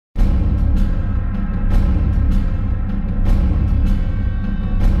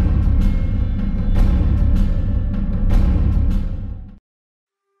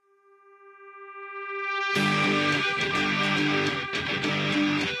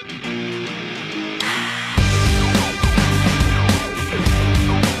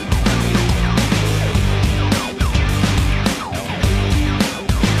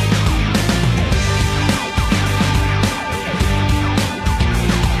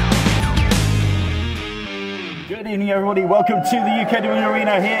evening, everybody. Welcome to the UKW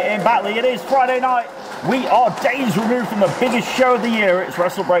Arena here in Batley. It is Friday night. We are days removed from the biggest show of the year. It's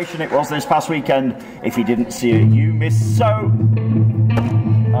Wrestlebration. It was this past weekend. If you didn't see it, you missed so...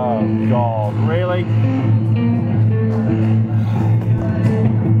 Oh, God. Really?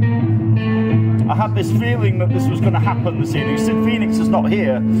 I had this feeling that this was going to happen this evening. Sid Phoenix is not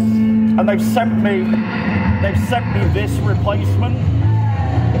here. And they've sent me this replacement.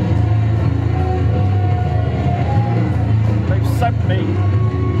 Sent me.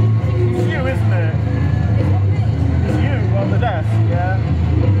 It's you, isn't it? It's you on the desk, yeah?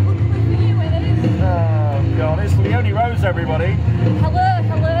 Oh, God. It's Leonie Rose, everybody. Hello,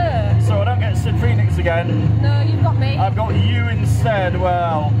 hello. So I don't get Sid Phoenix again. No, you've got me. I've got you instead.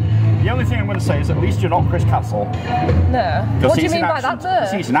 Well, the only thing I'm going to say is at least you're not Chris Castle. No. What do you mean by that, though?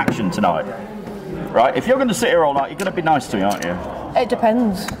 He's in action tonight. Right? If you're going to sit here all night, you're going to be nice to me, aren't you? It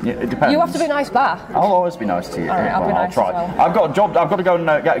depends. Yeah, it depends. You have to be nice back. I'll always be nice to you. All right, I'll be nice I'll try. as well. I've got a job. I've got to go and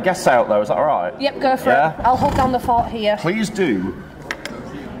get guests out, though. Is that all right? Yep, go for it. I'll hold down the fort here. Please do.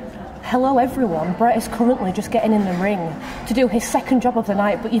 Hello, everyone. Brett is currently just getting in the ring to do his second job of the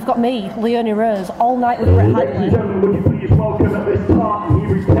night, but you've got me, Leonie Rose, all night with Brett Hadley. Ladies and gentlemen, would you please welcome at this time, he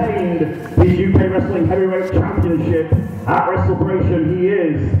retained the UK Wrestling Heavyweight Championship at Wrestlebration. He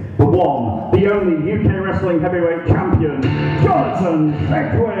is the one, the only UK Wrestling Heavyweight Champion, Jonathan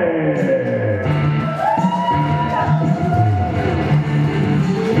Sedgwick.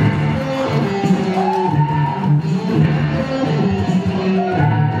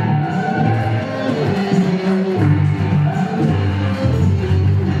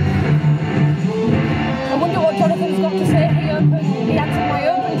 He answered my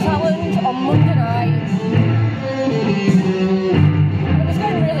open challenge on Monday night. It was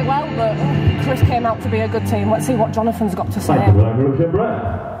going really well, but Chris came out to be a good team. Let's see what Jonathan's got to say. Thank you very much,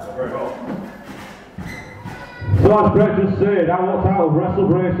 Brett. So as Brett just said, I walked out of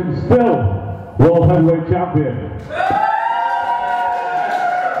Wrestlebration still World Heavyweight Champion.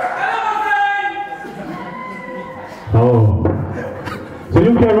 Hello. So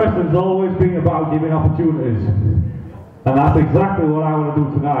UK Wrestling's always been about giving opportunities. And that's exactly what I want to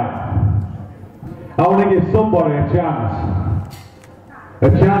do tonight. I want to give somebody a chance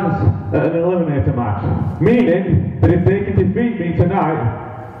at an eliminator match. Meaning that if they can defeat me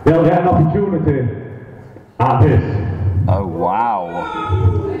tonight, they'll get an opportunity at this. Oh, wow.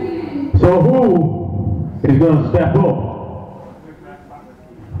 So who is going to step up?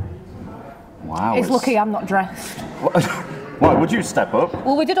 Wow. It's lucky I'm not dressed. Why would you step up?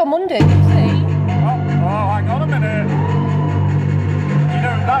 Well, we did on Monday, you see. Oh, hang on a minute. Do you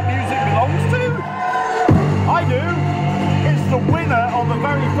know who that music belongs to? I do. It's the winner of the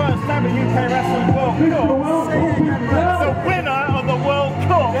very first ever UK Wrestling World Cup. The winner of the World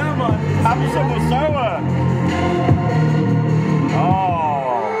Cup. Yeah, man. Hamza Musawa.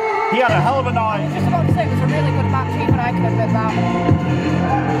 Oh. He had a hell of a night. I was just about to say it was a really good match, even I can admit that.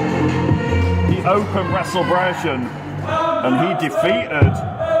 He opened Wrestlebration and he defeated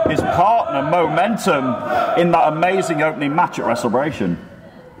his partner Momentum in that amazing opening match at Wrestlebration.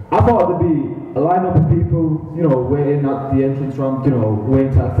 I thought there'd be a lineup of people, you know, waiting at the entrance ramp, you know,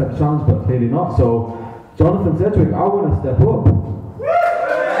 waiting to accept challenge, but clearly not. So, Jonathan Sedgwick, I want to step up.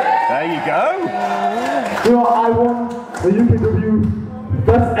 There you go. You know, I won the UKW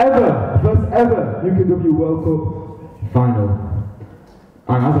first ever UKW World Cup final.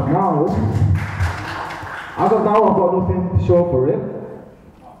 And as of now, I've got nothing to show for it.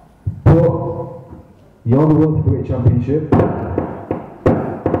 But you're the World Heavyweight Championship, and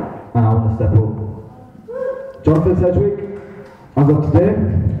I want to step up. Jonathan Sedgwick, as of today,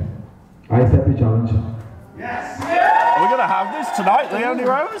 I accept your challenge. Yes! Are we going to have this tonight, Leonie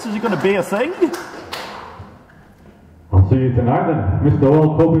Rose? Is it going to be a thing? I'll see you tonight then, Mr.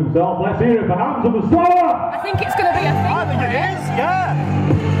 World Cup himself. Let's hear it for Hamza Musawa! I think it's going to be a thing. I think it is, yeah.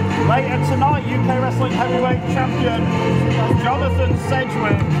 Later tonight, UK Wrestling Heavyweight Champion, Jonathan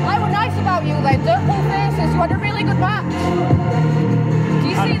Sedgwick. I was nice about you then, don't pull faces, you had a really good match. Do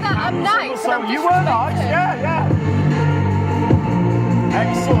you see that? I'm nice. So you were nice, yeah.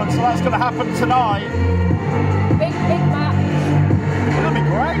 Excellent, so that's going to happen tonight. Big match. It'll be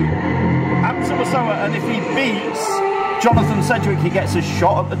great. Hamza Musawa, and if he beats Jonathan Sedgwick, he gets a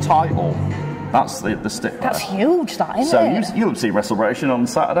shot at the title. That's the stick. That's huge, that, isn't it? So you'll see Wrestlebration on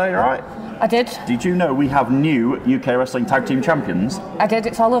Saturday, right? I did. Did you know we have new UK Wrestling Tag Team Champions? I did.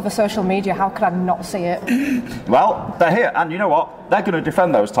 It's all over social media. How could I not see it? Well, they're here, and you know what? They're going to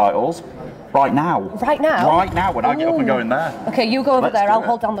defend those titles right now. Right now? Right now, when I get up and go in there. Okay, you go over there. I'll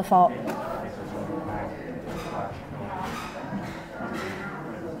hold down the fort.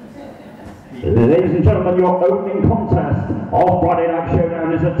 Ladies and gentlemen, your opening contest of Friday Night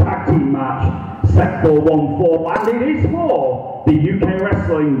Showdown is a tag team match, set 414, and it is for the UK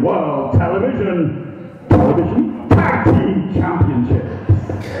Wrestling World Television Tag Team Championships.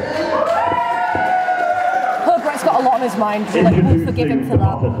 Brett's got a lot on his mind, we'll forgive him for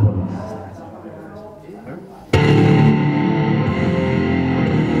that.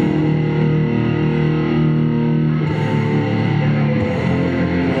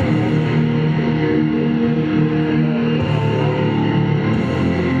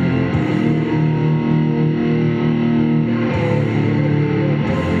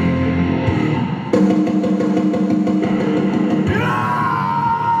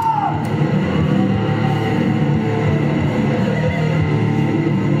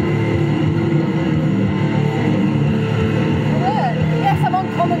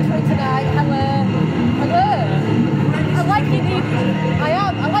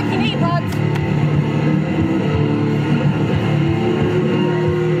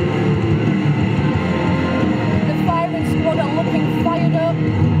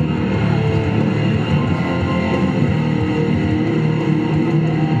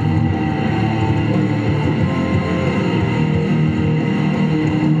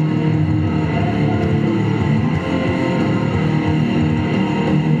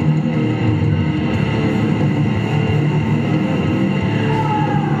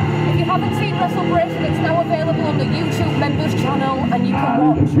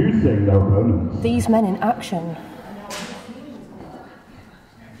 Introducing their opponents. These men in action.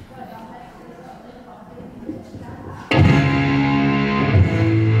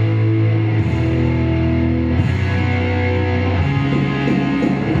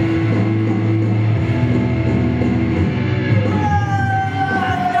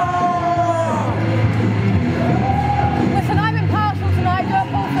 Listen, I'm impartial tonight, don't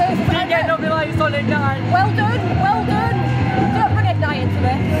pull faces. We get no lights on it, guys. Well done, well done. Don't bring Ignite into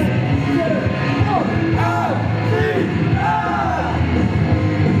this.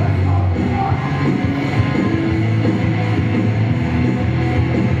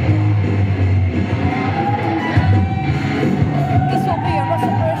 This will be a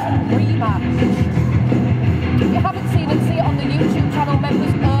Wrestling rematch. If you haven't seen it, see it on the YouTube channel,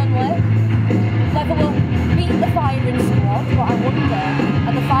 members only. Level Up beat the Firing Squad, but I wonder,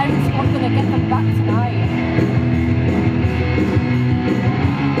 are the Firing Squad going to get them back tonight?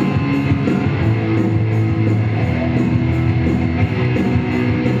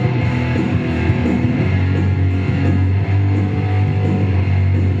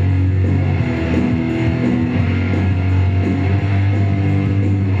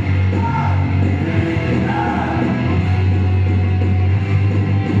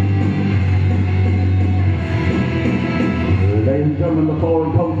 The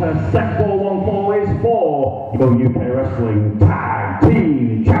following contest, set 414, is for the UK Wrestling Tag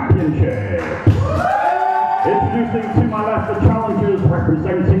Team Championship. Introducing to my left the challengers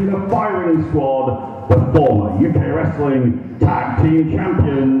representing the Firing Squad, the former UK Wrestling Tag Team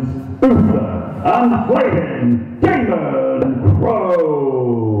Champions, Uther and Flaming Damon Crow.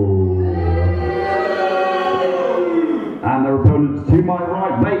 And their opponents to my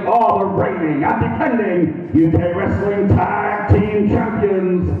right, they are the reigning and defending UK Wrestling Tag Team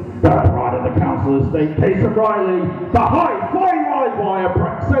Champions, the pride of the Council Estate, Case of Riley, the high-flying live wire,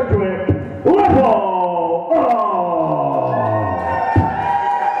 Brett Sedgwick, Level Up!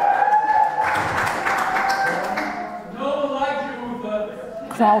 No like you, Uther.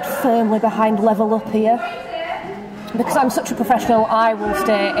 Crowd firmly behind Level Up here. Because I'm such a professional, I will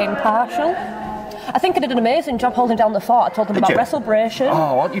stay impartial. I think I did an amazing job holding down the fort. I told them about Wrestlebration.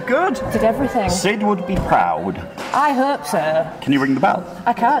 Oh, aren't you good? Did everything. Sid would be proud. I hope so. Can you ring the bell?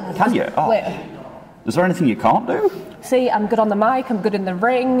 I can. Can you? Oh. Wait. Is there anything you can't do? See, I'm good on the mic, I'm good in the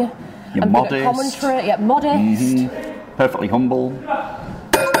ring. You're I'm modest. good at commentary. Yeah, modest. Perfectly humble.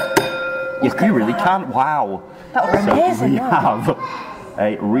 Yes, you really can. Wow. That was amazing. So we have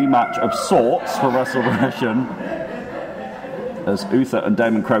a rematch of sorts for Wrestlebration, as Uther and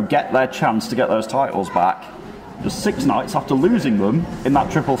Damon Crow get their chance to get those titles back just 6 nights after losing them in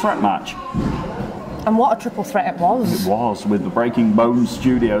that triple threat match. And what a triple threat it was. It was, with the Breaking Bones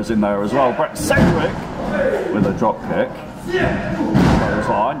studios in there as well. Brett Sedgwick with a drop kick.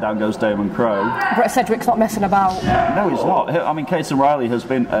 Clothesline, down goes Damon Crow. Brett Sedgwick's not messing about. No, he's not. I mean, Casey Riley has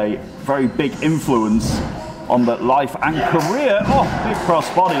been a very big influence on the life and career, big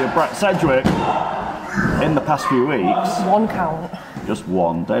crossbody of Brett Sedgwick in the past few weeks. 1 count. Just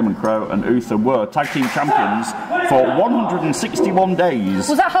 1. Damon Crow and Uther were tag team champions for 161 days.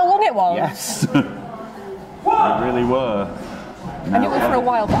 Was that how long it was? Yes. They really were. I knew it for a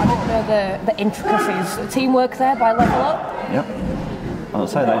while, but I didn't know the intricacies. The teamwork there by Level Up. Yep. I'll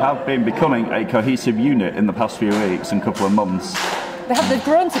say they have been becoming a cohesive unit in the past few weeks and couple of months. They've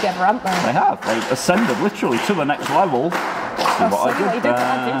grown together, haven't they? They have. They've ascended literally to the next level. See what I did there.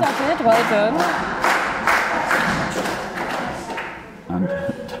 I did. Well done. And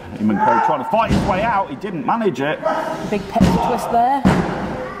Damon Crow trying to fight his way out. He didn't manage it. Big pepper twist there.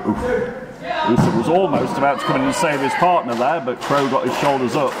 Uther was almost about to come in and save his partner there, but Crow got his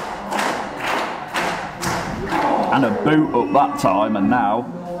shoulders up. And a boot up that time, and now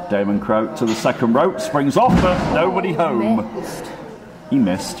Damon Crow to the second rope, springs off, but nobody home. He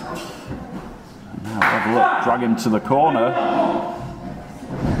missed. Now Level Up, drag him to the corner.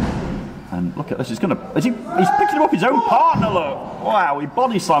 And look at this, he's picking up his own partner, look! Wow, he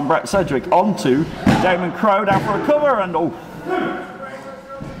body slammed Brett Sedgwick onto Damon Crow down for a cover, and oh.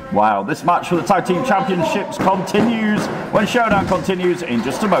 Wow, this match for the Tag Team Championships continues when Showdown continues in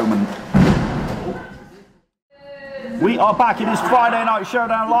just a moment. We are back. It is Friday Night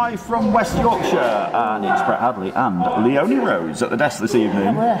Showdown live from West Yorkshire, and it's Brett Hadley and Leonie Rose at the desk this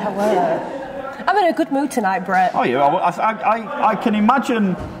evening. Hello. I'm in a good mood tonight, Brett. Oh, yeah. I can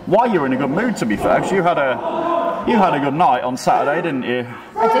imagine why you're in a good mood. To be fair, because you had a good night on Saturday, didn't you?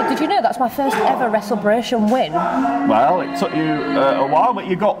 I did. Did you know that's my first ever WrestleBration win? Well, it took you a while, but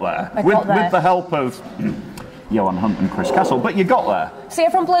you got there. With the help of Johan Hunt and Chris Castle, but you got there. See,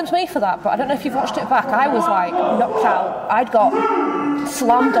 everyone blames me for that, but I don't know if you've watched it back. I was like knocked out. I'd got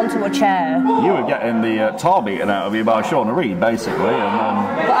slammed onto a chair. You were getting the tar beaten out of you by Shauna Reed, basically, and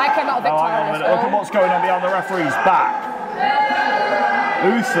then. But I came out victorious. Look at what's going on behind the referee's back.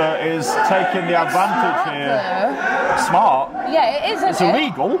 Uther is taking the advantage here. Smart. Yeah, it is. It's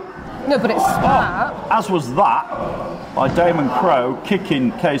illegal. No, but it's smart. As was that by Damon Crow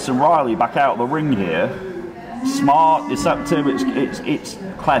kicking Case and Riley back out of the ring here. Smart, deceptive, it's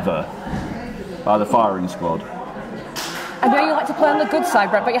clever by the firing squad. I know you like to play on the good side,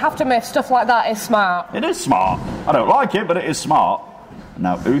 Brett, but you have to admit stuff like that is smart. It is smart. I don't like it, but it is smart.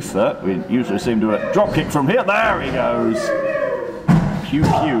 Now Uther, we usually seem to do a drop kick from here. There he goes. Pew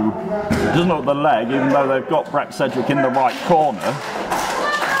pew. Doesn't look the leg, even though they've got Brett Sedgwick in the right corner.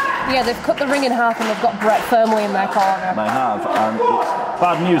 Yeah, they've cut the ring in half and they've got Brett firmly in their corner. They have, and it's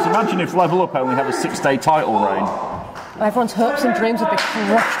bad news. Imagine if Level Up only had a 6-day title reign. Everyone's hopes and dreams would be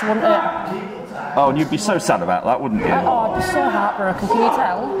crushed, wouldn't it? Oh, and you'd be so sad about that, wouldn't you? Oh, I'd be so heartbroken, can you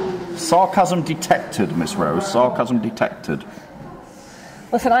tell? Sarcasm detected, Miss Rose. Sarcasm detected.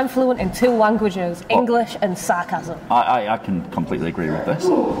 Listen, I'm fluent in 2 languages, English and sarcasm. I can completely agree with this.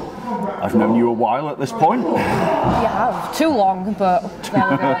 I've known you a while at this point. You have. Too long, but there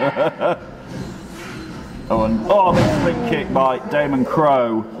we go. This spin kick by Damon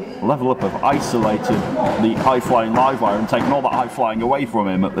Crow. Level Up have isolated the high-flying live wire and taken all that high-flying away from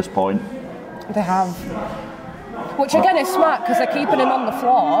him at this point. They have. Which again is smart because they're keeping him on the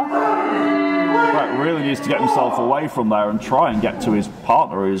floor. Brett really needs to get himself away from there and try and get to his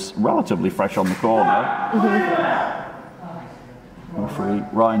partner who's relatively fresh on the corner. Referee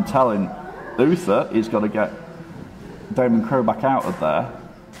Ryan telling Uther he's got to get Damon Crow back out of there.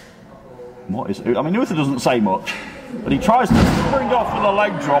 Uther doesn't say much, but he tries to spring off with a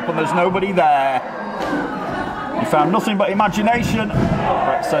leg drop and there's nobody there. He found nothing but imagination.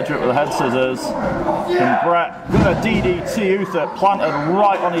 Brett Sedgwick with the head scissors. And Brett with a DDT, Uther planted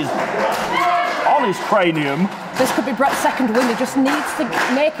right on his cranium. This could be Brett's second win. He just needs to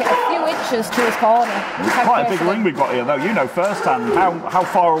make it a few inches to his corner. It's quite a big ring we've got here, though. You know firsthand how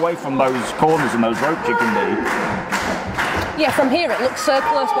far away from those corners and those ropes you can be. Yeah, from here it looks so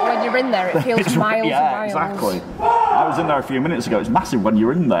close, but when you're in there it feels miles and miles. Exactly. I was in there a few minutes ago. It's massive when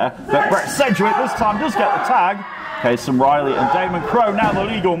you're in there. But Brett Sedgwick this time does get the tag. Case Riley and Damon Crow, now the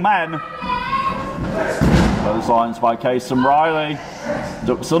legal men. Those lines by Case Riley.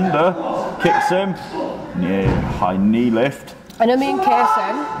 Ducks under, kicks him. Yeah, high knee lift. I know me and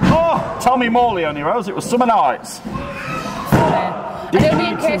Kaysen. Oh, tell me more, Leonie Rose. It was summer nights. I know me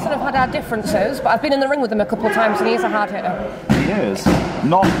and Kaysen have had our differences, but I've been in the ring with him a couple of times and he's a hard hitter. He is.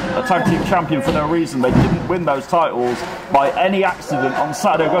 Not a tag team champion for no reason. They didn't win those titles by any accident on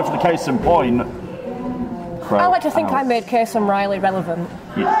Saturday. Go to the case in point. I like to think I made Kaysen Riley relevant.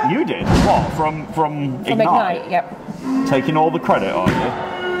 You did? What? From Ignite? Yep. Taking all the credit, are you?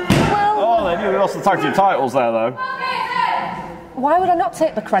 Well... they nearly lost the tag team titles there, though. Why would I not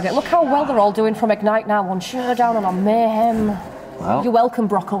take the credit? Look how well they're all doing from Ignite now on Showdown and on Mayhem. Well, you're welcome,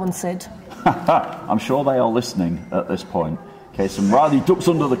 Brocco and Sid. I'm sure they are listening at this point. Case Riley ducks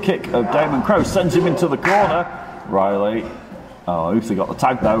under the kick of Damon Crow, sends him into the corner. Riley. Oh, Uther got the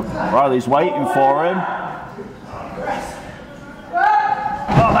tag though. Riley's waiting for him.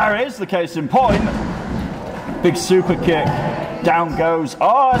 There it is, the case in point. Big super kick. Down goes.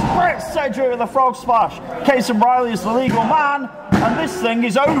 Oh, it's Brett Sedgwick with the frog splash. Casey Riley is the legal man, and this thing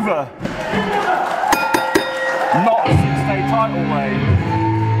is over. Not a 6-day title reign.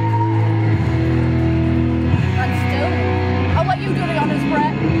 And still, I'll let you do the honours,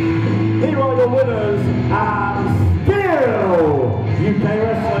 Brett. Here are your winners, and still UK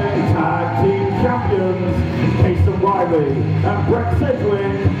Wrestling Tag Team Champions, Casey Riley and Brett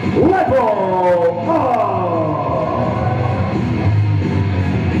Sedgwick, level up!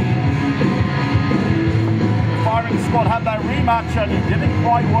 Firing Squad had their rematch and it didn't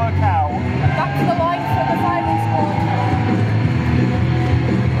quite work out. Back to the line for the Firing Squad.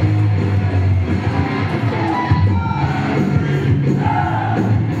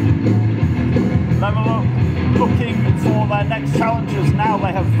 Level Up looking for their next challengers now.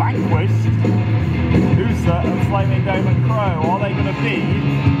 They have vanquished Usa and Flaming Damon Crow. Are they going to be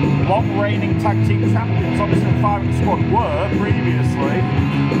long reigning tag team champions? Obviously the Firing Squad were previously,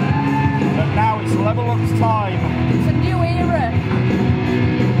 but now it's Level Up's time. It's a new era.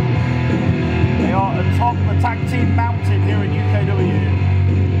 They are atop the tag team mountain here in UKW.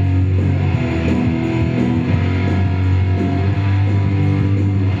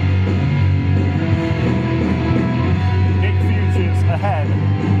 Ahead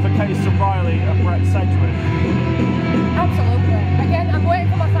for Casey Riley and Brett Sedgwick. Absolutely. Again, I'm waiting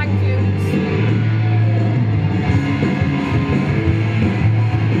for my thank yous.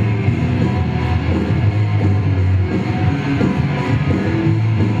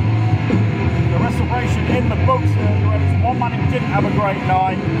 The celebration in the books here. One man who didn't have a great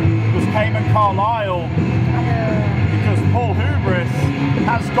night was Cayman Carlisle, because Paul Hubris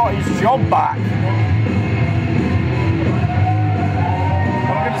has got his job back.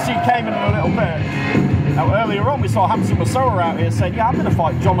 We're going to see Cayman in a little bit. Now earlier on we saw Hamza Massoura out here saying, yeah, I'm going to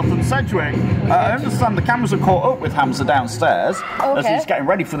fight Jonathan Sedgwick. I understand the cameras are caught up with Hamza downstairs as he's getting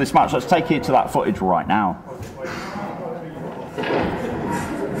ready for this match. Let's take you to that footage right now.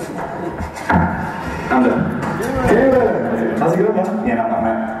 Hamza. How's it going, man? Yeah, not bad,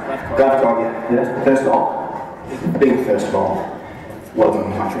 mate. Glad to talk to you. Yeah. First of all, well done on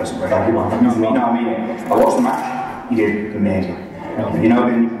the match wrestling. Thank you, man. No, I mean it. I watched the match, you did amazing. You know,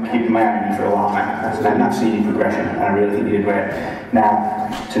 I've been keeping my eye on you for a while, man, and I've seen your progression, and I really think you did great. Now,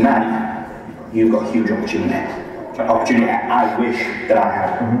 tonight, you've got a huge opportunity. An opportunity I wish that I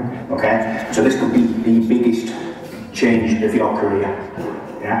had. Okay? So this could be the biggest change of your career.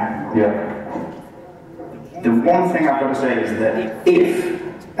 Yeah? Yeah. The one thing I've got to say is that if,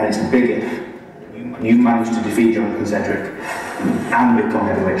 and it's a big if, you manage to defeat Jonathan Sedgwick and become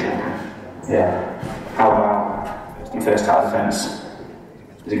heavyweight champion. Yeah. How about your first title defense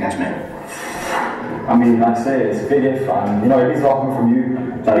is against me? I mean, like I say, it's a big if, and you know, it is all coming from you,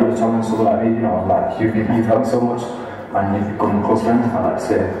 that you're telling someone like me, you know, like you've helped me so much, and you've become a close friend, I like to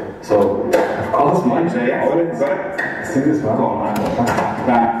say. So, of course, man. So, yeah, got it. Let's do this, man. Go on, man.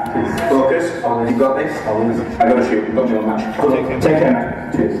 Right, focus. You've got this. I got to shoot. Got your match. Take care,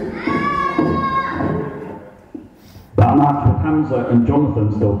 mate. Cheers. That match with Hamza and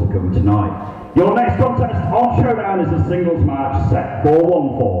Jonathan still to come tonight. Your next contest on Showdown is a singles match set for 1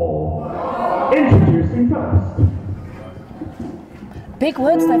 fall. Introducing first. Big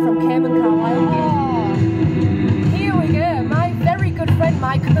words there from Cayman Carlisle. Oh, here we go, my very good friend,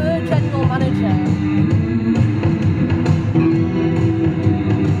 my co-general manager.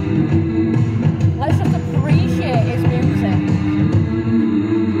 Let's just appreciate his music.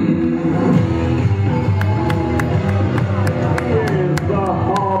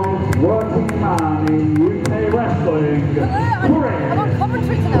 Working man in UK wrestling. Hello, I'm on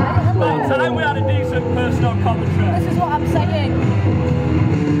commentary tonight. Hello. Tonight we had a decent personal commentary. This is what I'm saying.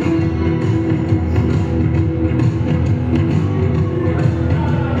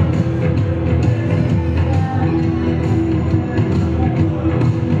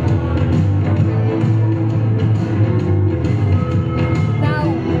 Now,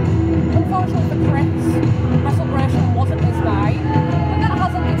 unfortunately for Chris, WrestleBration wasn't his night.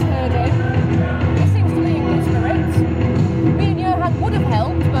 Deterred him. He seems to be in good spirits. Me and Johan would have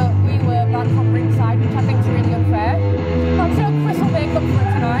helped, but we were banned from ringside, which I think is really unfair. But I'm sure Chris will make up for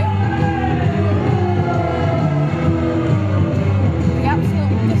it tonight. The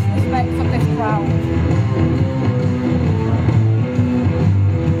absolute disrespect of this crowd.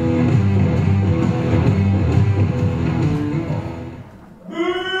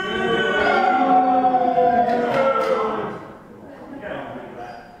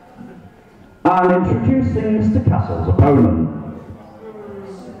 And introducing Mr. Castle's opponent.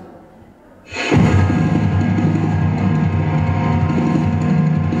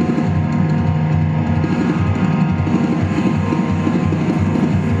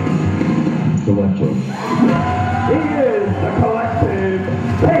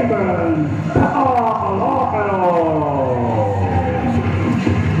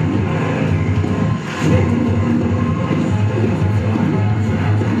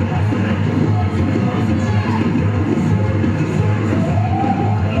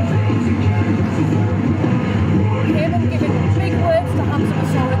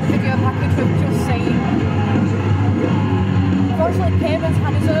 package we've just seen. Unfortunately, Cayman's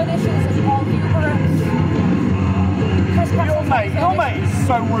had his own issues with Paul Huberus. Your mate is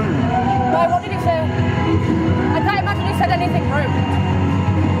so rude. Why, what did he say? I can't imagine he said anything rude.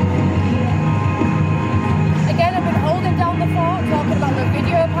 Again, I've been holding down the fort, talking about the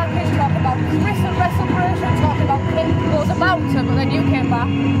video package, talking about Chris and WrestleBration, talking about Kit was about to, but then you came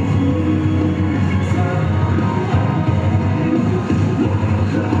back.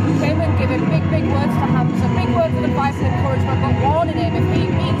 Cayman giving big words to Hamza, big words of advice and encouragement, but warning him if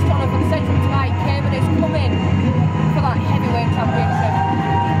he beats Jonathan Central tonight, Cayman is coming for that heavyweight championship.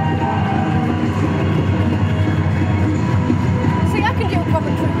 See, I can do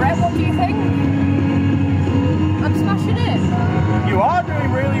commentary, Brett, what do you think? I'm smashing it. You are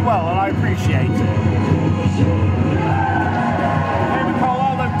doing really well, and I appreciate it. Maybe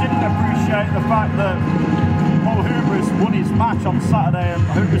Carlisle didn't appreciate the fact that Paul Huberus won his match on Saturday, and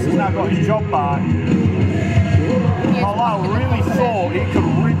Huberus has now got his job back. Carlisle really thought he could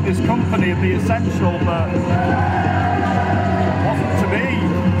rid this company of the essential, but wasn't to be.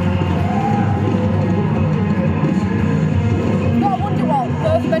 I wonder what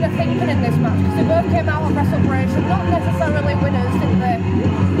both men are thinking in this match, because they both came out on WrestleBration, not necessarily winners, didn't they?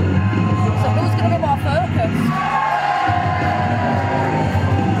 So who's going to be more focused?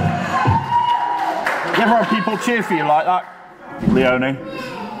 You ever have people cheer for you like that, Leonie?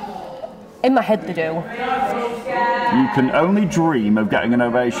 In my head they do. You can only dream of getting an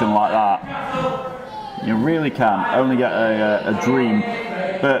ovation like that. You really can only get a dream.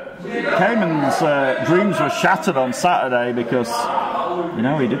 But Cayman's dreams were shattered on Saturday because, you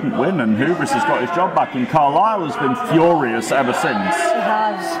know, he didn't win, and Huberus has got his job back, and Carlisle has been furious ever since. He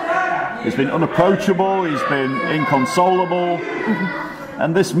has. He's been unapproachable, he's been inconsolable.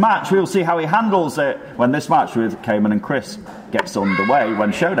 And this match, we'll see how he handles it when this match with Cayman and Chris gets underway,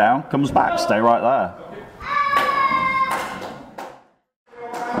 when Showdown comes back. Stay right there.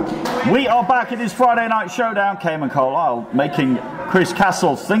 We are back. It is Friday Night Showdown. Cayman Carlisle making Chris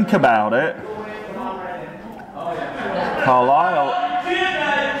Castle think about it. Carlisle.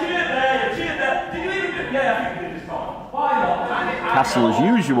 Castle, as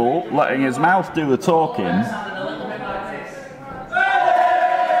usual, letting his mouth do the talking.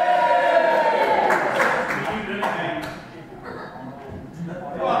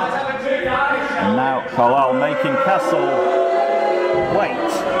 And now Carlisle making Castle wait.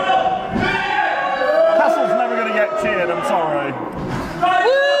 Castle's never going to get cheered, I'm sorry.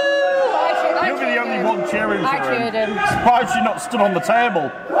 You'll be the only one cheering for him. I cheered him. Surprised you're not stood on the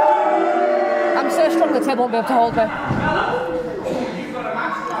table. I'm so strong the table won't be able to hold me.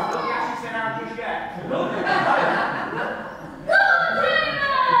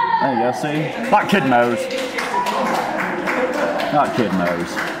 There you go, see? That kid knows. That kid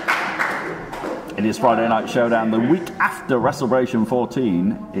knows. It is Friday Night Showdown, the week after WrestleBration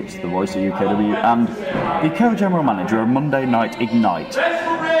 14. It's the voice of UKW and the co-general manager of Monday Night Ignite.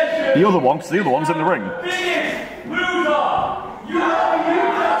 The other one, because the other one's in the ring.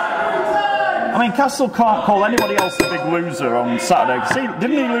 I mean, Castle can't call anybody else a big loser on Saturday. See,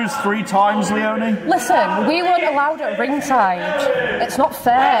 didn't he lose 3 times, Leonie? Listen, we weren't allowed at ringside. It's not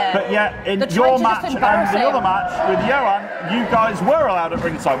fair. But yet, in your match and the other match with Johan, you guys were allowed at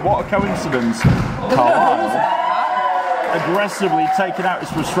ringside. What a coincidence. Carlisle aggressively taking out his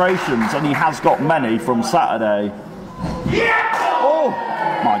frustrations, and he has got many from Saturday. Oh,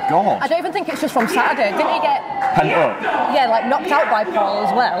 my God. I don't even think it's just from Saturday. Didn't he get... Pent up? Yeah, like knocked out by Paul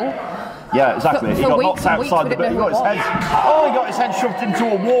as well. Yeah, exactly. He got knocked outside the bit. He got his head shoved into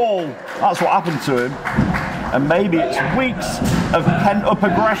a wall. That's what happened to him. And maybe it's weeks of pent-up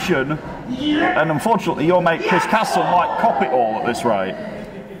aggression. And unfortunately, your mate Chris Castle might cop it all at this rate.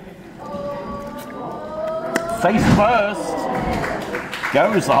 Face first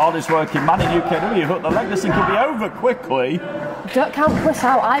goes the hardest working man in UKW. But the leg, this thing could be over quickly. Don't count Chris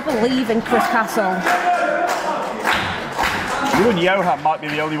out. I believe in Chris Castle. You and Johan might be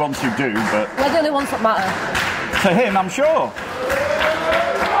the only ones who do, but... We're the only ones that matter. To him, I'm sure.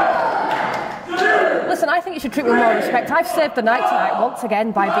 Listen, I think you should treat me with more respect. I've saved the night tonight once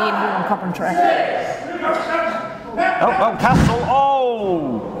again by being here in Coventry. Oh, Castle.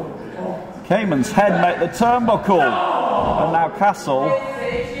 Oh! Cayman's head met the turnbuckle. And now Castle...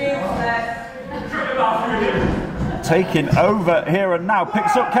 taking over here and now,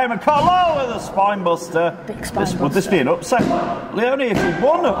 picks up Cayman. Carlisle with a spine buster. Would this be an upset? Leonie, if he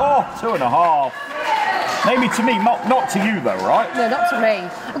won, 2.5. Maybe to me, not to you though, right? No, not to me.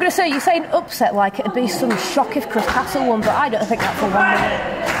 I'm going to say, you're saying upset like it'd be some shock if Chris Castle won, but I don't think that's a 1 minute.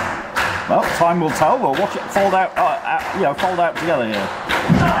 Well, time will tell. We'll watch it fold out together here.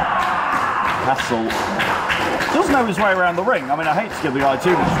 Castle does know his way around the ring. I mean, I hate to give the guy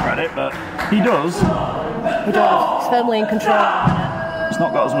too much credit, but he does. He does. He's firmly in control. He's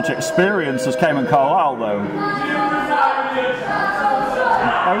not got as much experience as Cayman Carlisle, though.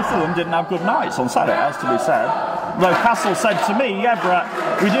 Both of them didn't have good nights on Saturday, as to be said. Though Castle said to me, yeah, Brett,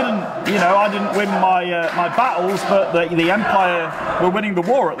 we didn't, you know, I didn't win my my battles, but the Empire were winning the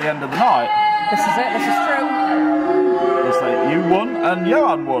war at the end of the night. This is it. This is true. It's like you won and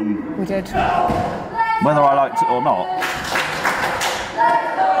Johan won. We did. Whether I liked it or not.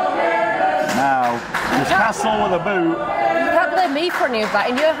 Now, there's Castle with a boot. You can't blame me for any of that.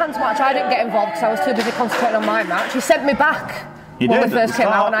 In Johan's match, I didn't get involved because I was too busy concentrating on my match. He sent me back when we first came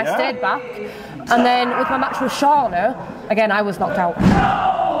out, and I stayed back. And then with my match with Shauna, again, I was knocked out.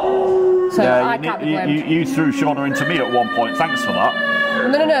 So yeah, I can't be blamed. You threw Shauna into me at one point. Thanks for that.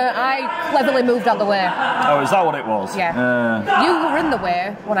 No. I cleverly moved out the way. Oh, is that what it was? Yeah. You were in the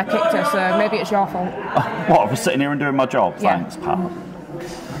way when I kicked her, so maybe it's your fault. What? I was sitting here and doing my job. Yeah. Thanks, Pat.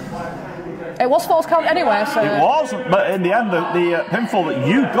 It was false count anyway, so... It was, but in the end, the pinfall that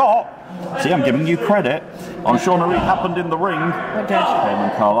you got, see, I'm giving you credit, on Shauna Lee happened in the ring. It did.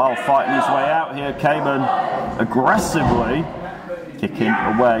 Cayman Carlisle fighting his way out here. Cayman aggressively kicking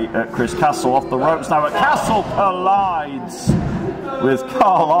away at Chris Castle off the ropes now, but Castle collides with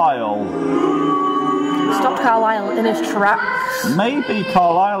Carlisle. Stopped Carlisle in his tracks. Maybe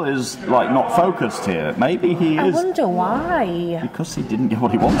Carlisle is like not focused here. Maybe he is. I wonder why. Because he didn't get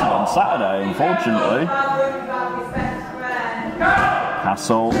what he wanted on Saturday, unfortunately.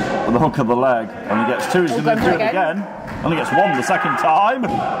 Castle with the hook of the leg. Only gets two, he's going to do it again. Only gets one the second time.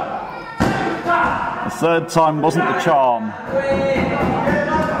 The third time wasn't the charm.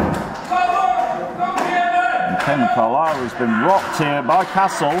 And Cayman Carlisle has been rocked here by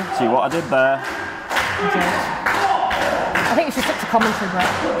Castle. See what I did there? I think you should stick to commentary, Brett.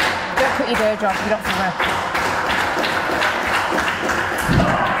 Don't quit your day job, you don't feel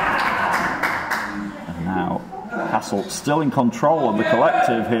And now Castle still in control of the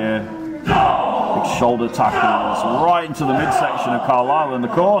collective here. Big shoulder tackles right into the midsection of Carlisle in the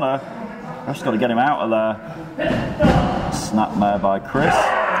corner. Just got to get him out of there. Snap there by Chris.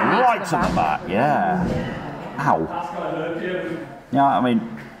 Right to the back, yeah. Ow. Yeah, I mean,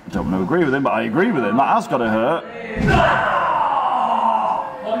 I don't want to agree with him, but I agree with him. That has got to hurt.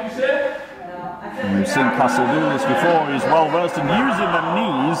 And we've seen Castle do this before. He's well versed in using them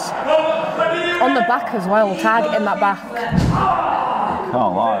knees. on the back as well, targeting that back.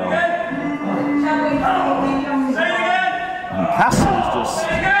 Carlisle. And Castle is just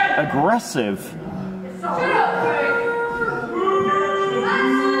aggressive.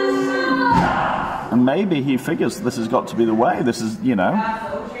 And maybe he figures this has got to be the way. This is, you know,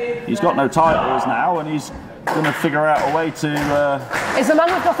 he's got no titles now, and he's going to figure out a way to... It's a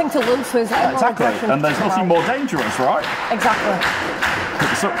man with nothing to lose, so exactly, and there's nothing more dangerous, right? Exactly.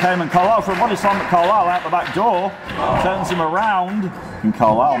 Picks up Cayman Carlisle for a body slam at Carlisle out the back door, turns him around, and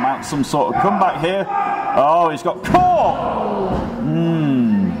Carlisle mounts some sort of comeback here. Oh, he's got caught!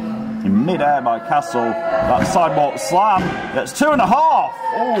 In mid-air by Castle. That sidewalk slam gets 2.5.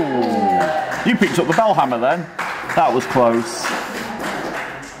 Oh, you picked up the bell hammer then. That was close.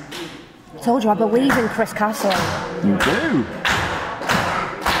 I told you, I believe in Chris Castle. You do.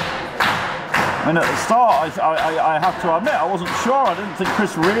 I mean, at the start, I have to admit, I wasn't sure. I didn't think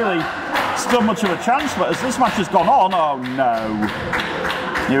Chris really stood much of a chance, but as this match has gone on, oh no.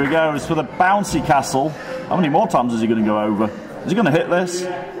 Here he goes for the bouncy Castle. How many more times is he going to go over? Is he going to hit this?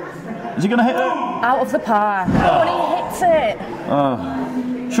 Is he going to hit it? Out of the park. When he hits it.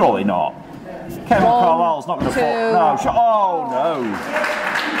 Surely not. Cayman Carlisle's not going to fall. No. Oh no.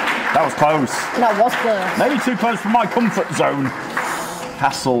 That was close. That was close. Maybe too close for my comfort zone.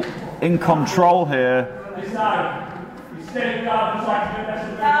 Castle in control here.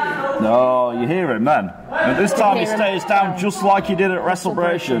 No, you hear him then. And this time he stays down just like he did at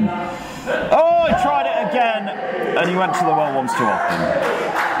WrestleBration. Oh, he tried it again, and he went to the well once too often.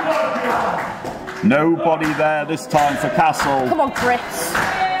 Nobody there this time for Castle. Come on, Chris.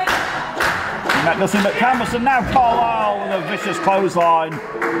 He met nothing but canvas, and now Carlisle with a vicious clothesline.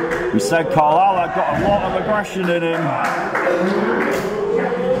 We said Carlisle had got a lot of aggression in him.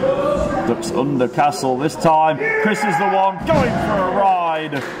 Ducks under Castle this time. Chris is the one going for a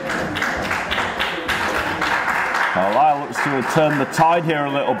ride. Carlisle looks to have turned the tide here a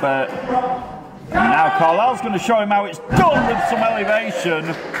little bit. And now Carlisle's going to show him how it's done with some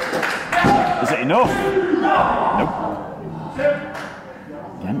elevation. Is it enough? Nope.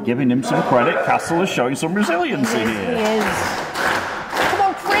 Again, giving him some credit. Castle is showing some resiliency here. He is. Come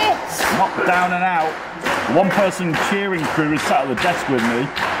on, Chris. Knocked down and out. One person cheering crew is sat at the desk with me.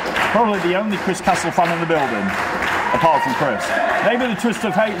 Probably the only Chris Castle fan in the building, apart from Chris. Maybe the twist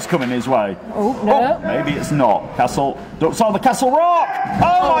of hate's coming his way. Oh, no. Oh, maybe it's not. Castle ducks on the Castle Rock.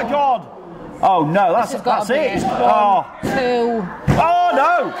 Oh my God. Oh no, that's it. Oh. 2. Oh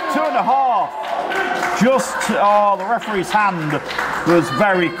no, 2.5. Just, the referee's hand was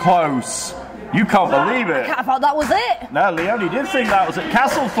very close. You can't believe it. I thought that was it. No, Leone did think that was it.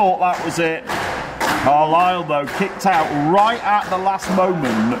 Castle thought that was it. Carlisle, though, kicked out right at the last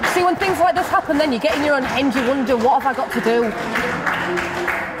moment. See, when things like this happen, then you get in your own head, you wonder, what have I got to do?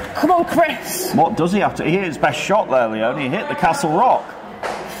 Come on, Chris. What does he have to? He hit his best shot there, Leone. He hit the Castle Rock.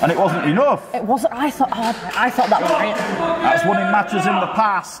 And it wasn't enough. It wasn't. I thought that was it. That's won in matches in the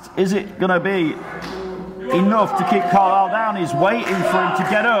past. Is it going to be enough to keep Carlisle down? He's waiting for him to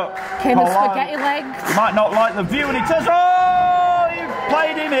get up. Came with spaghetti legs. He might not like the view, and he says, "Oh, you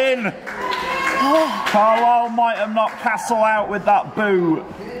played him in." Carlisle might have knocked Castle out with that boot,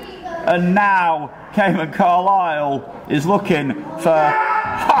 and now Cayman Carlisle is looking for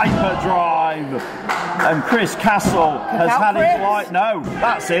hyperdrive, and Chris Castle has had his light. No,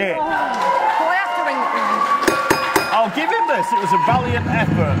 that's it. Do I have to ring it? I'll give him this. It was a valiant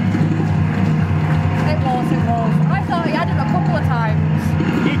effort. It was. I thought he had it a couple of times.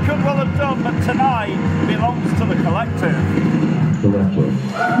 He could well have done, but tonight belongs to the collective.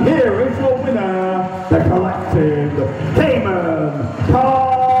 Here is your winner, the collective, Cayman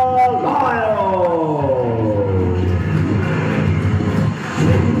Carlisle.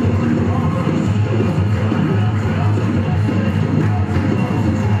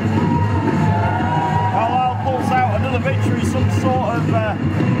 Carlisle pulls out another victory, some sort of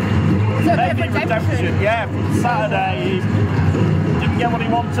maybe redemption. Yeah, from Saturday. He didn't get what he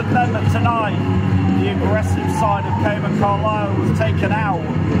wanted then, but tonight the aggressive side of Cayman Carlisle was taken out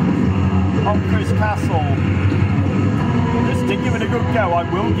on Chris Castle. Just did give it a good go, I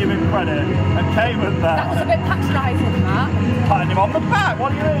will give him credit. And Cayman there. That was a bit patronising, Matt. Patting him on the back,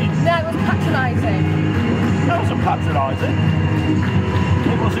 what do you mean? No, it was patronising. That wasn't patronising.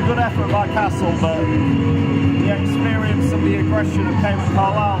 It was a good effort by Castle, but the experience and the aggression of Cayman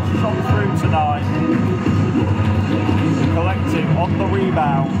Carlisle shone through tonight. The collective on the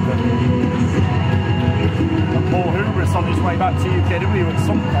rebound. And Paul Hubris on his way back to UKW at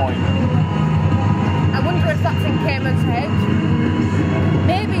some point. I wonder if that's in Cayman's head.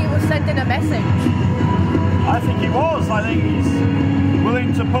 Maybe he was sending a message. I think he was. I think he's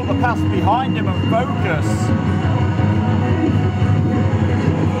willing to put the past behind him and focus.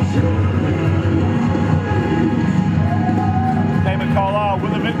 Cayman Carlisle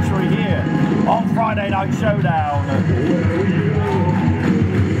with a victory here on Friday Night Showdown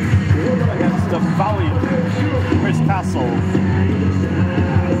against a valiant Chris Castle.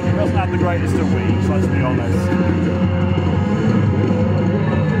 He doesn't have the greatest of weeks, let's be honest.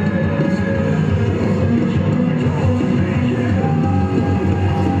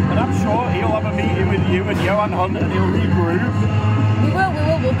 And I'm sure he'll have a meeting with you and Johan Hunt and he'll regroup. We will.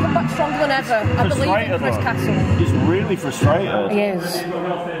 We'll come back stronger than ever. I believe in Chris Castle. He's really frustrated. He is.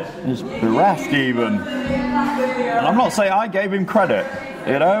 He's bereft even. And I'm not saying I gave him credit.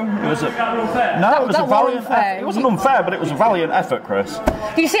 You know, it was a valiant effort. It wasn't unfair, but it was a valiant effort, Chris.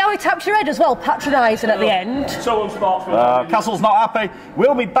 Do you see how he tapped your head as well, patronising at the end? Castle's not happy.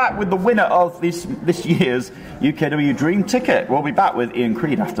 We'll be back with the winner of this year's UKW Dream Ticket. We'll be back with Ian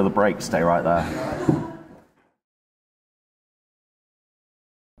Creed after the break. Stay right there.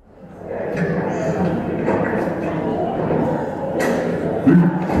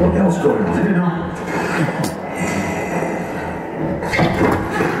 What else going on? You know?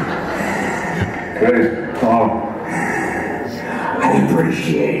 I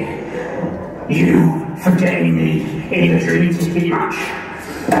appreciate you for getting me in the Dream Ticket match.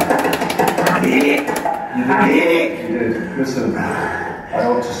 I did it. You did. Listen, I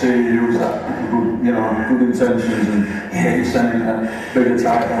hope to see you use that good, good intentions and get you sending a bigger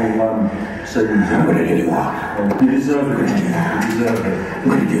title series. I'm going to do that. You deserve it. You deserve it. I'm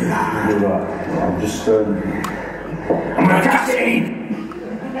going to do that. Do that. I'm just. I'm going to cash it in.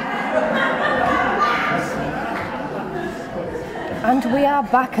 And we are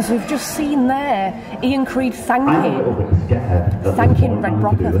back, as we've just seen there. Ian Creed thanking Red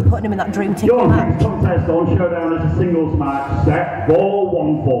Rocker for putting him in that Dream Ticket match. Your contest on Showdown is a singles match set for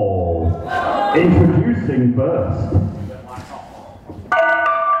one fall. Introducing first.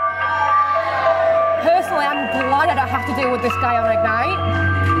 Personally, I'm glad I don't have to deal with this guy on Ignite.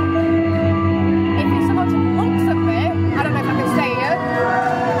 If he so much looks at me, I don't know if I can say it.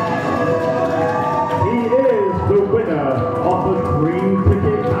 He is the winner of the Dream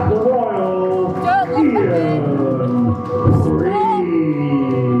Ticket Battle Royal, Ian Creed.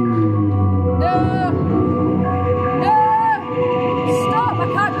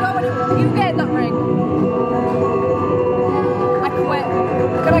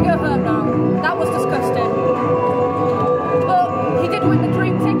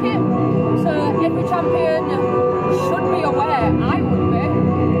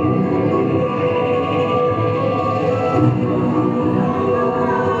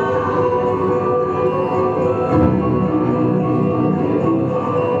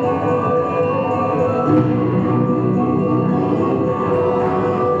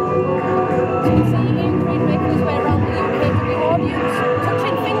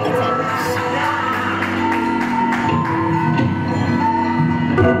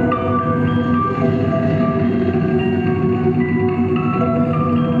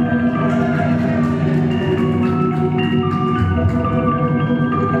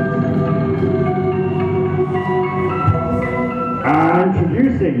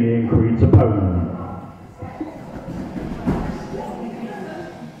 Ian Creed's opponent.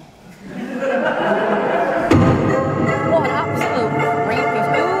 What an absolute creep he's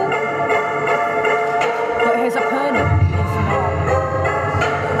ooh. But his opponent is not.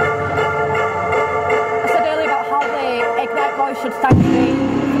 I said earlier about how the Ignite boys should thank me for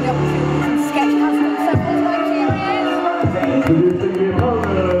the opportunity. Sketch has done several times here he is. Introducing the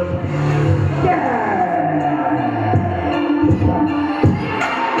opponent.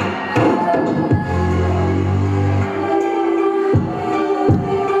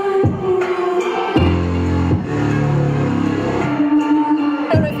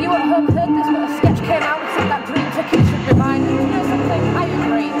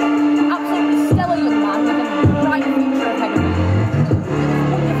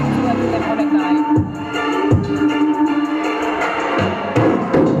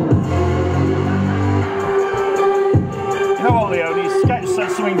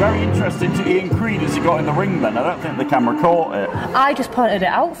 Very interesting to Ian Creed as he got in the ring then. I don't think the camera caught it. I just pointed it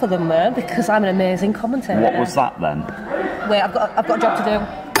out for them there because I'm an amazing commentator. What was that then? Wait, I've got a job to do.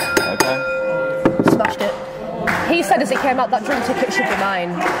 Okay. Smashed it. He said as he came out that drink ticket should be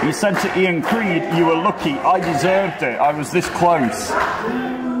mine. He said to Ian Creed, you were lucky, I deserved it, I was this close.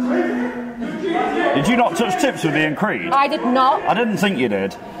 Did you not touch tips with Ian Creed? I did not. I didn't think you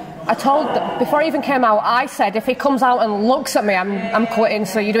did. I told, before I even came out, I said if he comes out and looks at me, I'm quitting,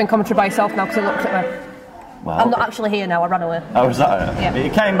 so you're doing commentary by yourself now because he looked at me. Well, I'm not actually here now, I ran away. Oh, is that it? Yeah.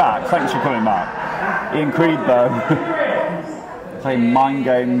 He came back, thanks for coming back. Ian Creed though, playing mind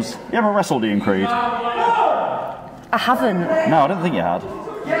games. You ever wrestled Ian Creed? I haven't. No, I don't think you had.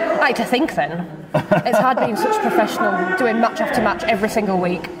 I like to think then. It's hard being such professional, doing match after match every single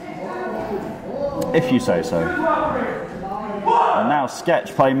week. If you say so. And now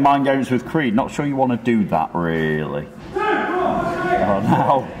Sketch playing mind games with Creed. Not sure you want to do that, really. Oh,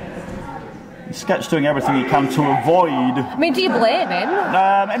 now Sketch doing everything he can to avoid. I mean, do you blame him?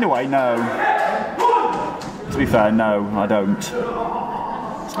 Anyway, no. To be fair, no, I don't.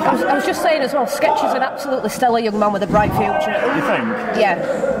 I was just saying as well, Sketch is an absolutely stellar young man with a bright future. You think?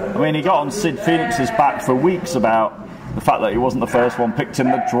 Yeah. I mean, he got on Sid Phoenix's back for weeks about the fact that he wasn't the first one picked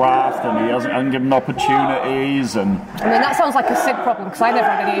in the draft and he hasn't given opportunities. And I mean, that sounds like a Sid problem because I never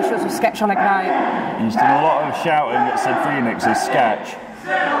had any issues with Sketch on Ignite. He's done a lot of shouting at Sid Phoenix's Sketch.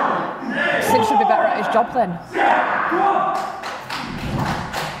 Sid should be better at his job then.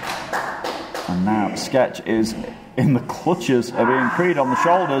 And now Sketch is in the clutches of Ian Creed on the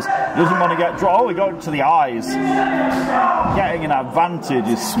shoulders. Doesn't want to get drawn. Oh, he got to the eyes. Getting an advantage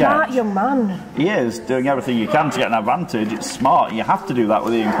is Sketch. Smart young man. He is doing everything he can to get an advantage. It's smart. You have to do that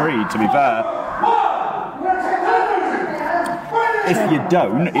with Ian Creed, to be fair. If you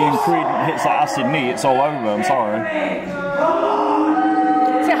don't, Ian Creed hits that acid knee, it's all over. I'm sorry.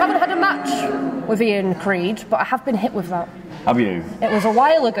 See, I haven't had a match with Ian Creed, but I have been hit with that. Have you? It was a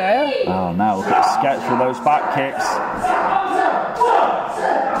while ago. Oh, now look at Sketch with those back kicks.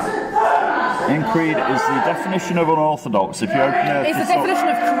 Ian Creed is the definition of unorthodox. If you open it, It's the definition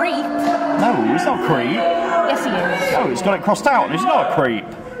of creep. No, he's not creep. Yes, he is. No, he's got it crossed out. He's not a creep.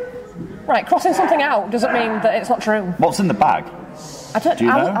 Right, crossing something out doesn't mean that it's not true. What's in the bag? Do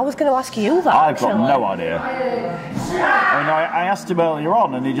you know? I was going to ask you that. I've got no idea. I mean, I asked him earlier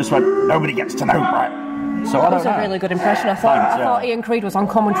on, and he just went, "Nobody gets to know, Brett." So I don't know. That was a really good impression. I thought Ian Creed was on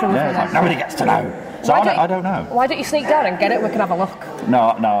commentary with me. It's like, nobody gets to know. So I don't know. Why don't you sneak down and get it? We can have a look. No,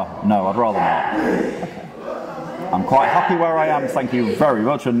 I'd rather not. I'm quite happy where I am, thank you very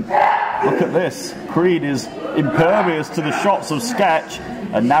much. And look at this. Creed is impervious to the shots of Sketch,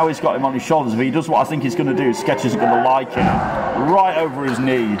 and now he's got him on his shoulders. If he does what I think he's going to do, Sketch isn't going to like him. Right over his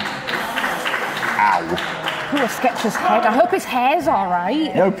knee. Ow. Poor Sketch's head. I hope his hair's alright.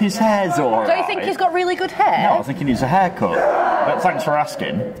 I hope his hair's alright. Don't you think he's got really good hair? No, I think he needs a haircut. But thanks for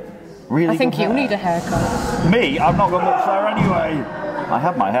asking. Really I think good you hair. need a haircut. Me? I've not gone much there anyway. I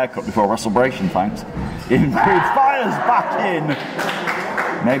had my haircut before WrestleBration, thanks. Ian Creed fires back in.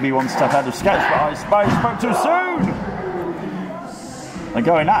 Maybe one step ahead of Sketch, but I suppose he spoke too soon. They're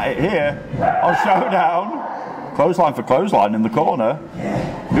going at it here on Showdown. Clothesline for clothesline in the corner.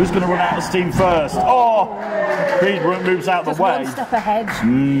 Who's going to run out of steam first? Oh! Creed moves out the way. One step ahead.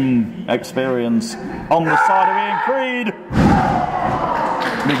 Experience on the side of Ian Creed.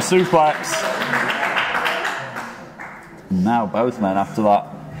 Big suplex. Now both men after that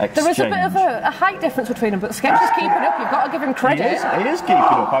exchange. There is a bit of a height difference between them, but Sketch is keeping up. You've got to give him credit. He is keeping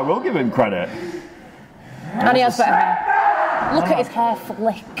up. I will give him credit. And he has better hair. Look at his hair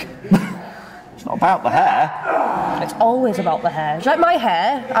flick. It's not about the hair. It's always about the hair. Do you like my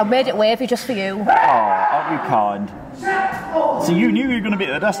hair? I made it wavy just for you. Oh, aren't you kind? So you knew you were going to be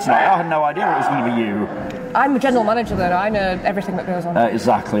at the desk tonight. I had no idea it was going to be you. I'm the general manager there. I know everything that goes on.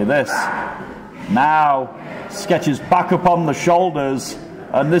 Exactly this. Now, Sketch is back up on the shoulders,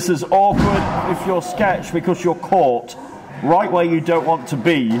 and this is awkward if you're Sketch because you're caught right where you don't want to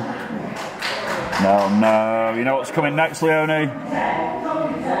be. No, no. You know what's coming next, Leonie?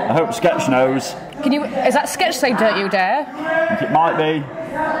 I hope Sketch knows. Can you? Is that Sketch saying "Don't you dare"? I think it might be,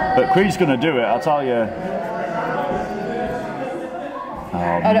 but Creed's going to do it. I'll tell you. Oh,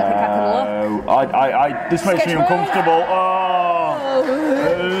 I don't think I can look. This makes me uncomfortable. Oh.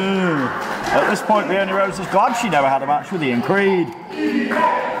 At this point, Leonie Rose is glad she never had a match with Ian Creed.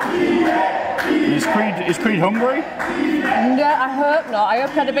 Is Creed hungry? Yeah, I hope not. I hope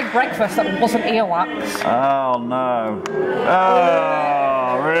he had a big breakfast that wasn't earwax. Oh no.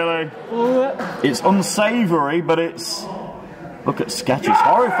 Oh, really? It's unsavoury, but it's... Look at Sketch, he's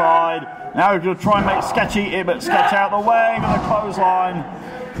horrified. Now he'll try and make Sketch eat it, but Sketch out the way with a clothesline.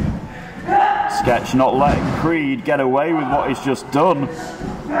 Sketch not letting Creed get away with what he's just done.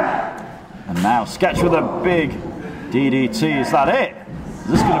 And now Sketch with a big DDT. Is that it? Is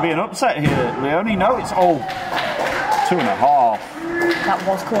this going to be an upset here, Leonie? No, it's 2.5. That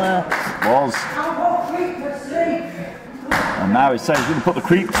was close. Was. And now he says he's going to put the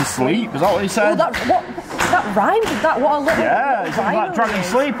creep to sleep. Is that what he said? Oh, that rhymed with that. What a little... Yeah, he's talking about Dragon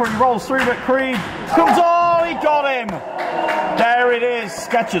Sleeper and he rolls through, but Creed comes... Oh, he got him! There it is.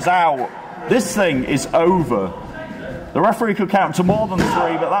 Sketch is out. This thing is over. The referee could count to more than 3,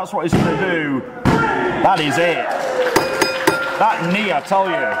 but that's what he's going to do. That is it. That knee, I tell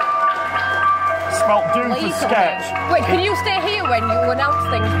you. Spelt doom for Sketch. Wait, can you stay here when you announce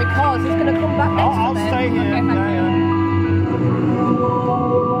things because he's going to come back next I'll stay here. Okay, thank you.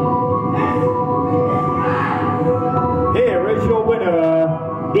 Here is your winner,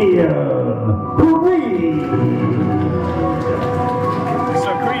 Ian Creed. So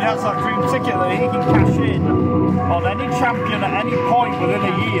Creed has that dream ticket that he can cash in on any champion at any point within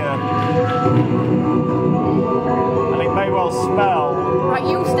a year. And it may well spell. Right,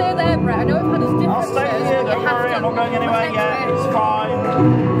 you stay there, Brett. I know we've had us differences. I'll stay here, don't worry, I'm not going anywhere yet, it's fine.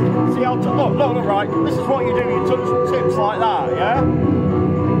 See, look, right, this is what you do, you touch tips like that, yeah?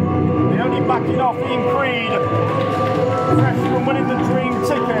 You're only backing off Ian Creed, fresh from winning the dream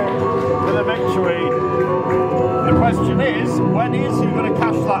ticket with a victory. The question is, when is he going to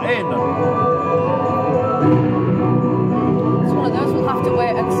cash that in? It's one of those we'll have to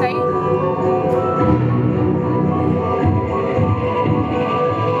wait and see.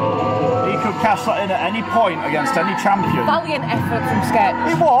 Cash that in at any point against any champion. Valiant effort from Sketch.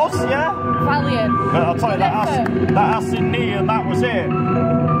 It was, yeah. Valiant. But I'll tell you, that acid knee and that was it.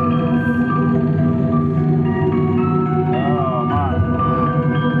 Oh, man.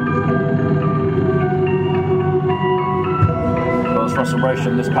 Well, it's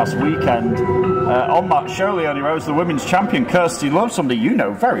celebration this past weekend. On that show, Leonie Rose, the women's champion, Kirsty Love, somebody you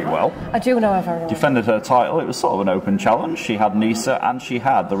know very well. I do know her very well. Defended her title. It was sort of an open challenge. She had Nisa and she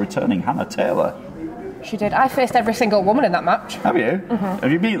had the returning Hannah Taylor. She did. I faced every single woman in that match. Have you? Mm-hmm.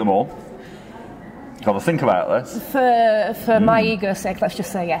 Have you beat them all? Got to think about this. For my ego's sake, let's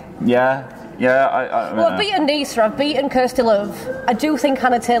just say yeah. Yeah. Well, I've beaten Nisa, I've beaten Kirsty Love. I do think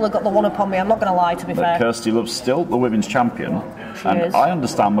Hannah Taylor got the one up on me, I'm not going to lie, to be fair. Kirsty Love's still the women's champion. She and is. I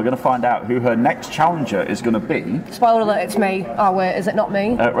understand we're going to find out who her next challenger is going to be. Spoiler alert, it's me. Oh, wait, is it not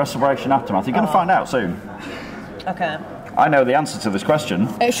me? At Restoration Aftermath. You're going to find out soon. Okay. I know the answer to this question.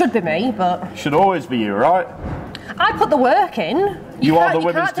 It should be me, but... It should always be you, right? I put the work in. You are the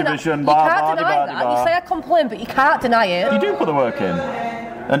women's division. You can't deny that. You say I complain, but you can't deny it. You do put the work in.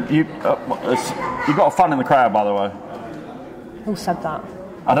 And you've got a fan in the crowd, by the way. Who said that?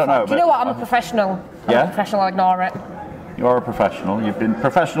 I don't know. You know what? I'm a professional. I'm a professional. I'll ignore it. You are a professional. You've been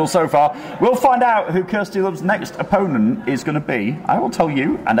professional so far. We'll find out who Kirsty Love's next opponent is going to be. I will tell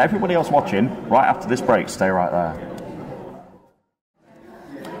you and everybody else watching right after this break. Stay right there.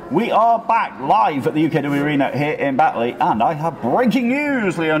 We are back live at the UKW Arena here in Batley, and I have breaking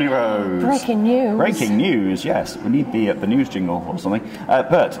news, Leonie Rose. Breaking news? Breaking news, yes. We need the news jingle or something.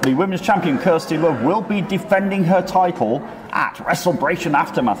 But the women's champion, Kirsty Love, will be defending her title at Restoration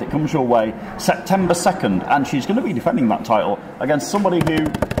Aftermath. It comes your way September 2nd, and she's going to be defending that title against somebody who...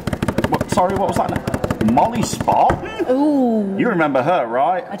 Sorry, what was that name? Molly Spartan? Ooh. You remember her,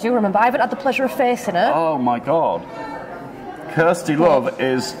 right? I do remember. I haven't had the pleasure of facing her. Oh, my God. Kirsty Love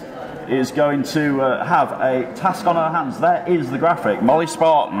is going to have a task on her hands. There is the graphic. Molly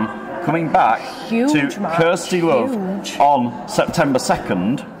Spartan coming back to Kirsty Love on September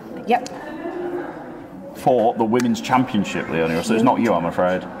 2nd. Yep. For the Women's Championship, Leonie. So it's not you, I'm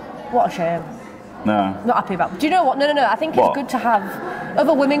afraid. What a shame. No. Not happy about. Do you know what? No. I think it's good to have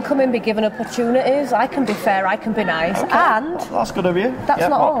other women come in, be given opportunities. I can be fair, I can be nice. Okay. And that's good of you. That's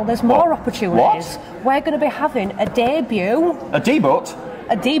not all. There's more opportunities. We're going to be having a debut. A debut?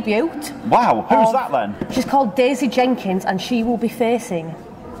 A debut. Wow, who's that then? She's called Daisy Jenkins and she will be facing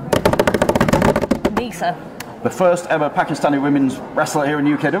Nisa. The first ever Pakistani women's wrestler here in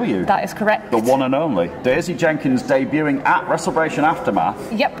UKW. That is correct. The one and only. Daisy Jenkins debuting at WrestleBration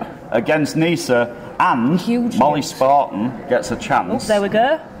Aftermath. Yep. Against Nisa, and huge Molly Spartan gets a chance. Oh, there we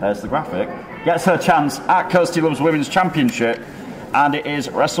go. There's the graphic. Gets her chance at Kirsty Love's Women's Championship. And it is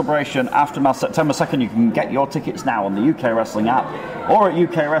WrestleBration Aftermath, September 2nd. You can get your tickets now on the UK Wrestling app or at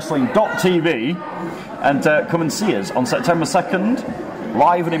ukwrestling.tv. And come and see us on September 2nd.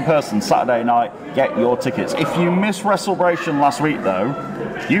 Live and in person, Saturday night. Get your tickets. If you missed WrestleBration last week, though,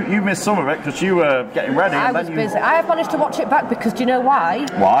 you missed some of it because you were getting ready. I was busy. I have managed to watch it back because do you know why?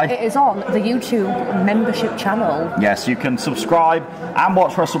 Why? It is on the YouTube membership channel. Yes, you can subscribe and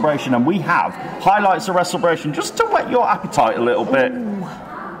watch WrestleBration, and we have highlights of WrestleBration just to whet your appetite a little bit. Ooh.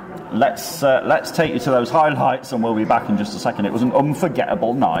 Let's take you to those highlights, and we'll be back in just a second. It was an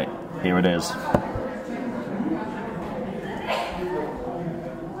unforgettable night. Here it is.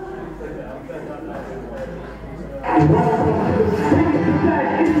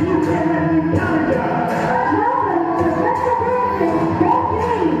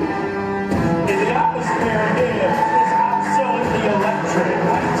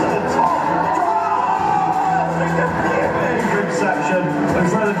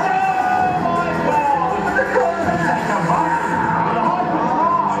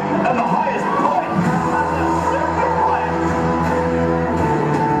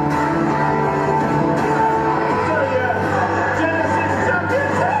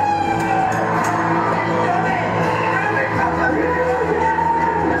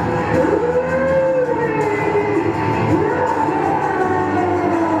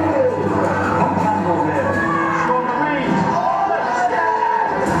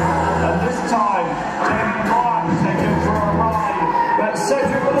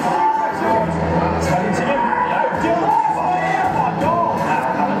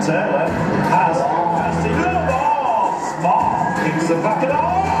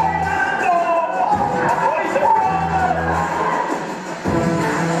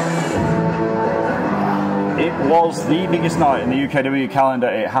 Was the biggest night in the UKW calendar.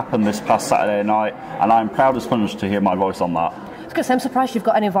 It happened this past Saturday night, and I'm proud as punch to hear my voice on that. Because I'm surprised you've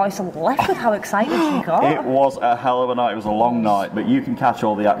got any voice left with how excited you got. It was a hell of a night. It was a long night, but you can catch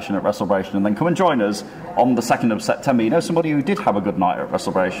all the action at WrestleBration and then come and join us on the 2nd of September. You know somebody who did have a good night at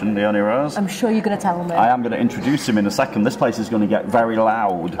WrestleBration, Leonie Rose? I'm sure you're going to tell me. I am going to introduce him in a second. This place is going to get very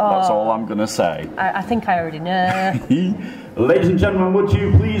loud. Oh, that's all I'm going to say. I think I already know. Ladies and gentlemen, would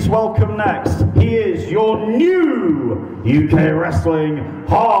you please welcome next, he is your new UK Wrestling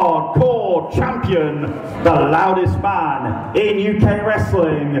Hardcore Champion, the loudest man in UK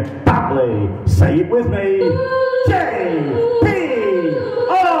Wrestling, Batley, say it with me, JPR!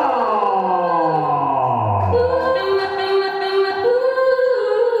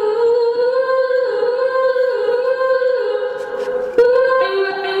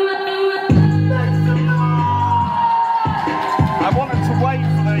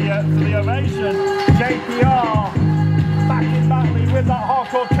 ovation. JPR back in Batley with that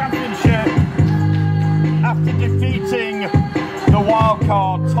Hardcore Championship after defeating the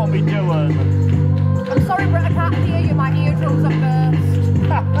wildcard Tommy Dillon. I'm sorry, Brett, I can't hear you. My eardrums are burst.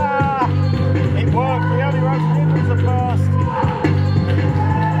 It worked. The only road eardrums are burst.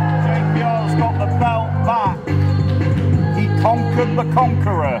 JPR's got the belt back. He conquered the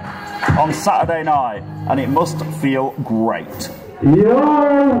conqueror on Saturday night, and it must feel great.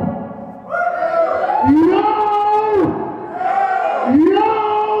 Yo!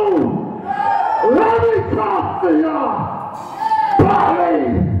 Let me talk to you! Batley!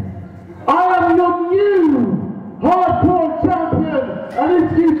 I am your new hardcore champion, and if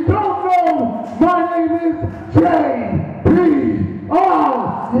you don't know, my name is JPR!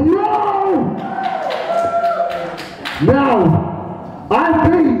 Now, I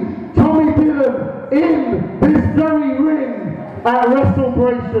beat Tommy Dillon in this very ring at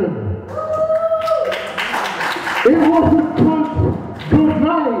WrestleBration. It was a good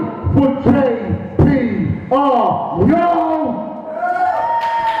night for JPR, yo!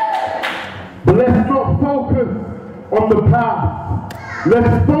 But let's not focus on the past.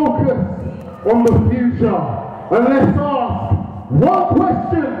 Let's focus on the future. And let's ask one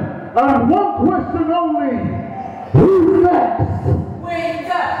question, and one question only. Who's next?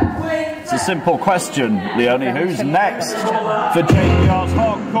 It's a simple question, Leonie. Who's next for JPR's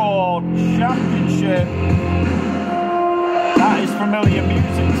Hardcore Championship? That is familiar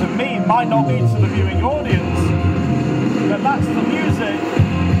music to me. It might not be to the viewing audience, but that's the music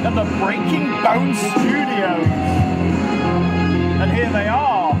at the Breaking Bones Studios. And here they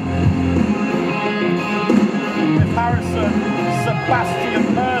are. With Harrison,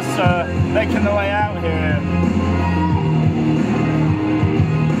 Sebastian Mercer making their way out here.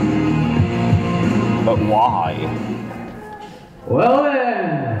 But why? Well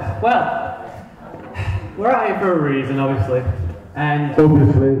then, we're out here for a reason, obviously. And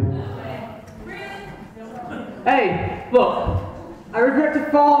Obviously. Hey, look, I regret to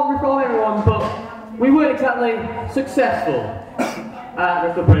reform everyone, but we weren't exactly successful at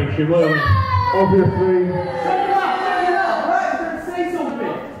recuperation, were we? Obviously. Say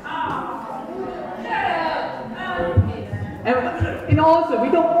something. And in all honesty, we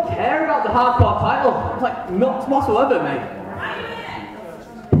don't care about the hardcore title, like not whatsoever, mate.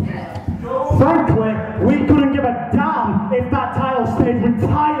 Frankly, we couldn't give a damn if that title stayed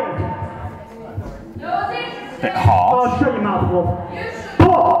retired. Bit harsh. Oh, shut your mouth, Wolf.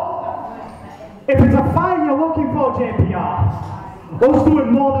 But if it's a fight you're looking for, JPR, us would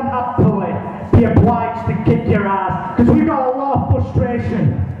more than happily be obliged to kick your ass, because we've got a lot of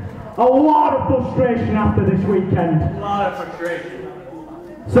frustration. A lot of frustration after this weekend. A lot of frustration.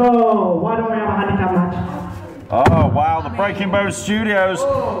 So, why don't we have a handicap match? Oh wow, the Breaking Bones Studios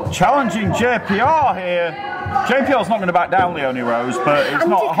challenging JPR here. JPR's not going to back down, Leonie Rose, but it's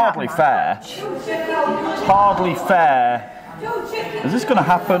not hardly fair. Hardly fair. Is this going to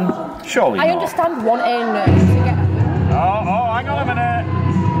happen? Surely not. I understand wanting to get... Oh, hang on a minute.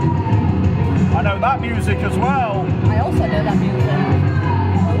 I know that music as well. I also know that music.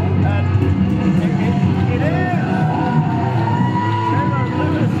 It is.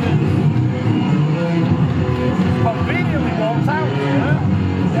 Conveniently walks out here.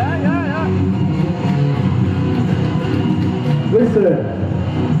 Yeah. Listen,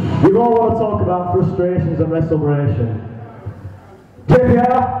 we all want to talk about frustrations and restoration.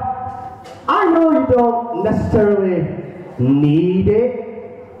 JPR, I know you don't necessarily need it,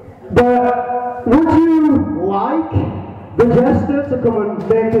 but would you like the Jester to come and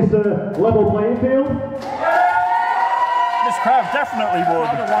make this a level playing field? This crowd definitely would.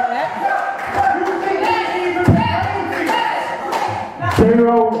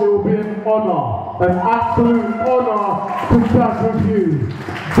 Zero, it will be an honour, an absolute honour to chat with you.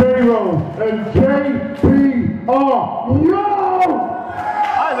 Zero and JPR, yo!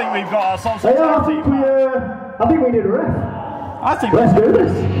 I think we've got ourselves a Hey, tag I think we need a ref. I think Let's do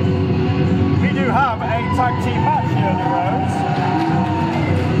this. we do have a tag team match here, the Rose.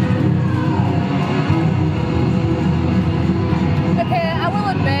 Okay, I will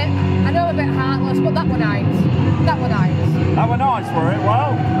admit, I know I'm a bit heartless, but that were nice. That were nice. That were nice, were it?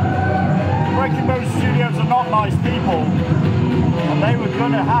 Well, Breaking Bones Studios are not nice people. And they were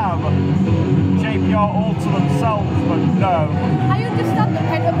going to have JPR all to themselves, but no. I understand the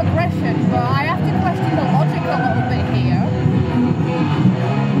pent-up aggression, but I have to question the logic a little bit here.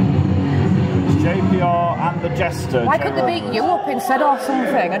 It's JPR and the Jester. Why couldn't they beat you up instead or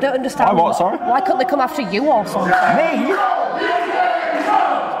something? I don't understand. Why what, sorry? Why couldn't they come after you or something? Me?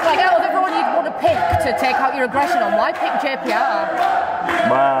 Like, out of everyone you'd want to pick to take out your aggression on, why pick JPR?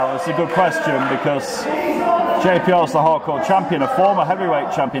 Well, it's a good question because JPR's the hardcore champion, a former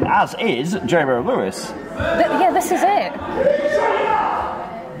heavyweight champion, as is J-Ro Lewis. Yeah, this is it.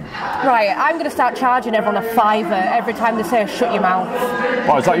 Right, I'm going to start charging everyone a $5 every time they say shut your mouth.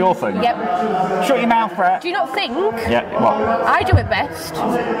 What, is that your thing? Yep. Shut your mouth, Brett. Do you not think? Yeah, what? I do it best.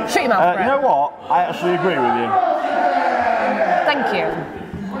 Shut your mouth, Brett. You know what? I actually agree with you. Thank you.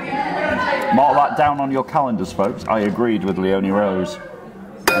 Mark that down on your calendars, folks. I agreed with Leonie Rose.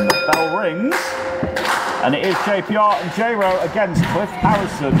 And the bell rings. And it is JPR and J-Ro against Cliff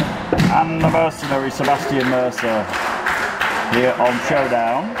Harrison and the mercenary Sebastian Mercer here on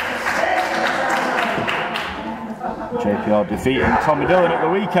Showdown. JPR defeating Tommy Dillon at the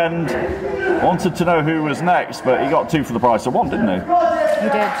weekend. Wanted to know who was next, but he got 2 for the price of 1, didn't he? You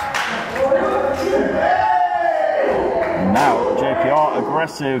did. Now JPR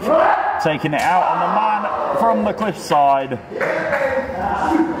aggressive, taking it out on the man from the cliffside.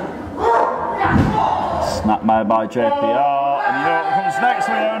 Snap made by JPR, and you know what comes next,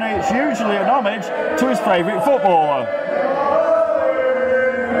 Leonie? It's usually an homage to his favourite footballer.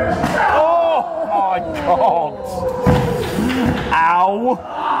 Oh my God! Ow!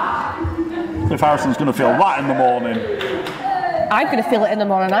 Cliff Harrison's going to feel that in the morning. I'm going to feel it in the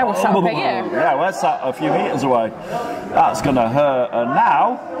morning. I will sat up here. Yeah, we're sat a few metres away. That's going to hurt. And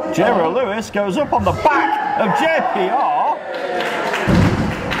now, J-Ro Lewis goes up on the back of JPR.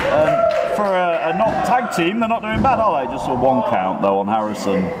 For a not tag team, they're not doing bad, are they? Just a 1 count, though, on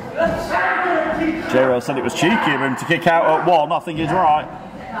Harrison. J-Ro said it was cheeky of him to kick out at 1. I think he's right.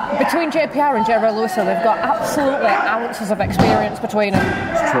 Between JPR and J-Ro Lewis, they've got absolutely ounces of experience between them.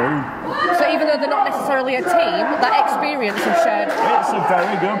 It's true. So even though they're not necessarily a team, that experience is shared. It's a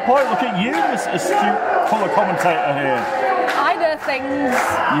very good point. Look at you, this astute colour commentator here. I know things.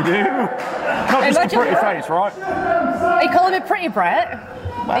 You do? Not just a pretty face, right? Are you calling me pretty, Brett?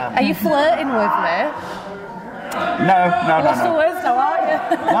 Are you flirting with me? No. Lost the words now, aren't you?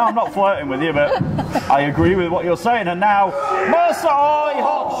 No, I'm not flirting with you, but I agree with what you're saying. And now, Mercer, he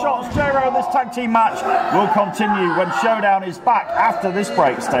hot shots J-Ro. This tag team match will continue when Showdown is back after this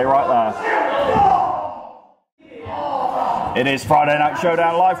break. Stay right there. It is Friday Night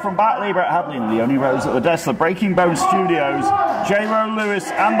Showdown live from Batley. Brett Hadley and Leonie Rose at the desk. The Breaking Bone Studios. J-Ro Lewis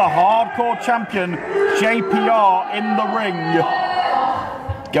and the hardcore champion JPR in the ring,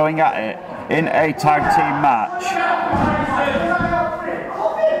 going at it in a tag team match.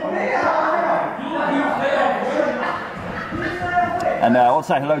 And I want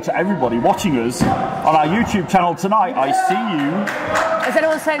to say hello to everybody watching us on our YouTube channel tonight. I see you. Is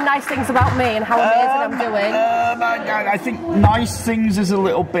anyone saying nice things about me and how amazing I'm doing? I think nice things is a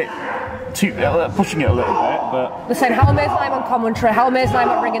little bit too pushing it a little bit, but they're saying how amazing I'm on commentary, how amazing I'm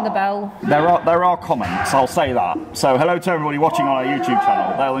at ringing the bell. There are comments, I'll say that. So hello to everybody watching on our YouTube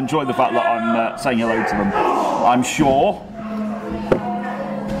channel. They'll enjoy the fact that I'm saying hello to them, I'm sure.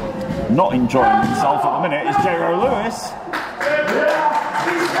 Not enjoying himself at the minute is J-Ro Lewis.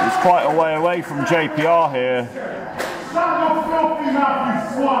 He's quite a way away from JPR here.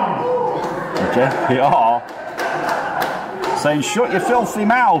 JPR saying, shut your filthy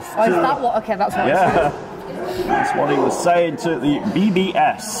mouth. Oh, is that what? Okay, that's what yeah. That's what he was saying to the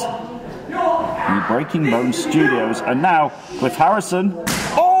BBS. The Breaking Bone Studios. And now, Cliff Harrison.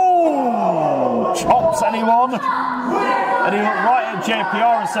 Oh! Chops anyone? And he looked right at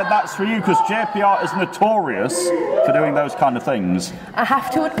JPR and said, that's for you, because JPR is notorious for doing those kind of things. I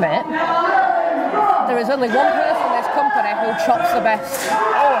have to admit, there is only one person in this company who chops the best.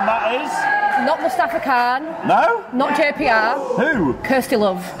 Oh, and that is? Not Mustafa Khan. No? Not JPR. Who? Kirsty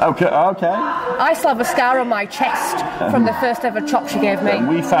Love. Okay. I still have a scar on my chest from the first ever chop she gave me. And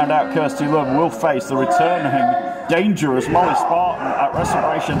we found out Kirsty Love will face the returning dangerous Molly Spartan at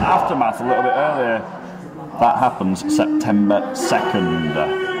Restoration Aftermath a little bit earlier. That happens September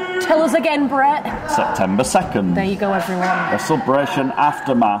 2nd. Tell us again, Brett. September 2nd. There you go, everyone. Restoration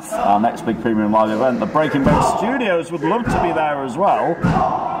Aftermath, our next big premium live event. The Breaking Bone Studios would love to be there as well.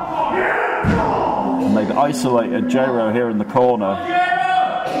 And they've isolated J-Ro here in the corner.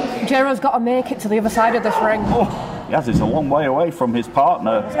 J-Ro's got to make it to the other side of this ring. Oh, yes, he's a long way away from his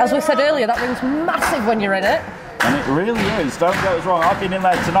partner. As we said earlier, that ring's massive when you're in it. And it really is. Don't get us wrong. I've been in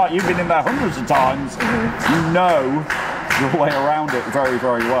there tonight. You've been in there hundreds of times. Mm-hmm. You know your way around it very,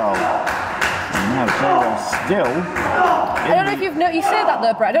 very well. And now J-Ro's still... I don't know if you've noticed, you say that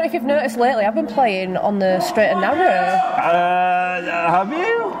though, Brett, I don't know if you've noticed lately, I've been playing on the straight and narrow. Have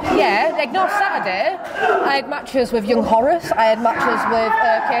you? Yeah, ignore Saturday. I had matches with Young Horace, I had matches with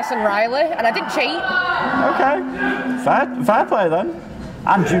Case and Riley, and I didn't cheat. Okay, fair play then.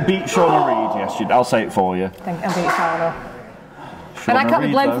 And you beat Shauna Reid, yes, I'll say it for you. I beat Shauna. And I can't be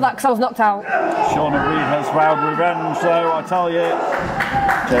blamed for that because I was knocked out. Shauna Reid has vowed revenge, though, I tell you.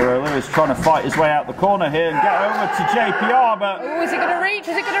 J-Ro Lewis trying to fight his way out the corner here and get over to JPR, but... Oh, is he going to reach?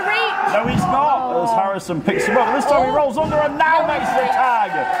 Is he going to reach? No, he's not. As Harrison picks him up. This time he rolls under and now makes the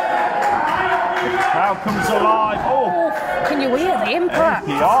tag. The crowd comes alive. Oh, can you hear the impact?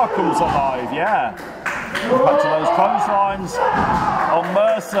 JPR comes alive, yeah. Back to those clotheslines on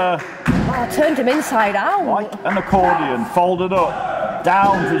Mercer. Oh, turned him inside out. Like an accordion, folded up.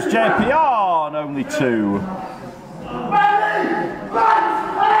 Down was JPR, and only 2.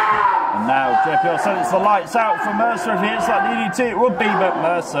 And now JPR said it's the lights out for Mercer. If he hits that DDT, it would be, but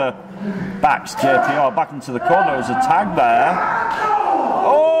Mercer backs JPR back into the corner. There's a tag there.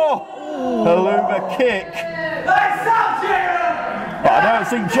 Oh! Haluva kick. But I don't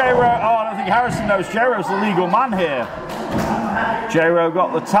think Harrison knows J-Ro's the legal man here. J-Ro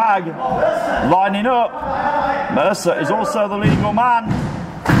got the tag, lining up. Mercer is also the legal man.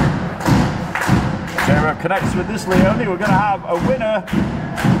 J-Ro connects with this Leonie. We're going to have a winner.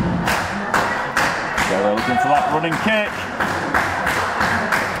 J-Ro looking for that running kick.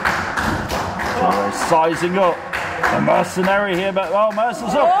 J-Ro sizing up. A mercenary here, but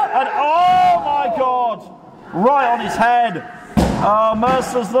Mercer's up. And oh my God! Right on his head. Oh,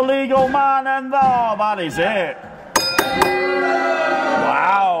 Mercer's the legal man, and oh, that is it.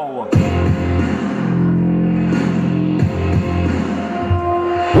 Wow.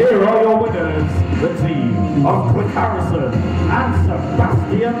 Here are your winners, the team of Cliff Harrison and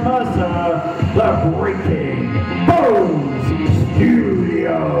Sebastian Mercer, the Breaking Bones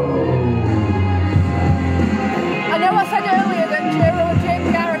Studios. I know I said earlier that Jiro and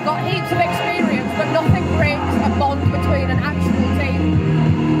JPR have got heaps of experience, but nothing breaks a bond between an actual team.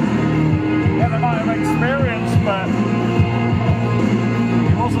 Yeah, they might have experience, but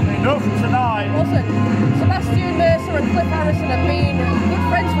it wasn't enough tonight. It wasn't. Sebastian Mercer and Cliff Harrison have been good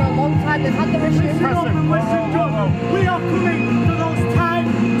friends for a long time. They've had their issues. Whoa. We are coming to those tag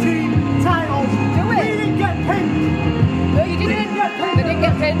team titles. Do it. We didn't get pinned. No, you didn't. They didn't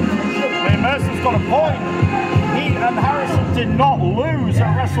get pinned. I mean, Mercer's got a point. He and Harrison did not lose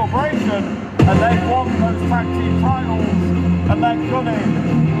at WrestleBration, and they've won those tag team titles, and they're gunning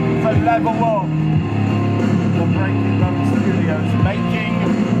for Level Up. The Breaking Bones Studios making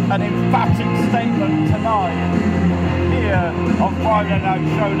an emphatic statement tonight here on Friday Night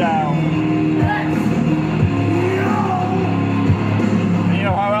Showdown. You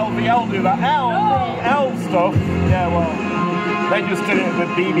know how LVL do that? LVL stuff? Yeah, well, they just did it with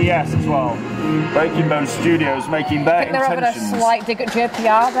BBS as well. Breaking Bones Studios making their They're having a slight dig at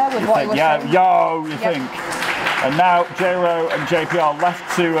JPR there with what he was saying. You think. And now Jiro and JPR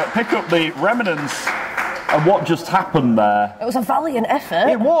left to pick up the remnants of what just happened there. It was a valiant effort.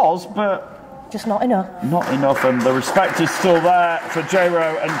 It was, but just not enough. Not enough, and the respect is still there for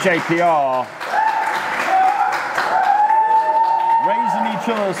Jiro and JPR. Raising each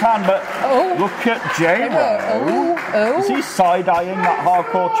other's hand, but look at Jiro. Is he side-eyeing that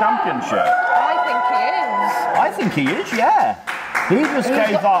hardcore championship? I think he is. I think he is, yeah. He just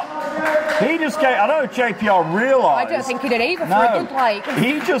gave that. He just gave. I don't know if JPR realised. I don't think he did either. No, for a good, like,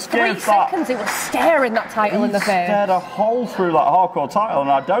 he just 3 gave that. seconds. He was staring that title in the face. He stared a hole through that hardcore title,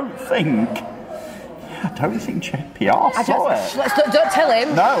 and I don't think JPR saw it. Don't tell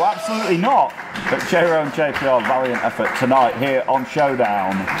him. No, absolutely not. But Jiro and JPR, valiant effort tonight here on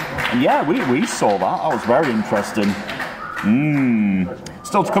Showdown. And yeah, we saw that. That was very interesting.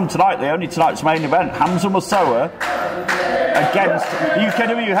 Still to come tonight, tonight's main event, Hamza Masoa against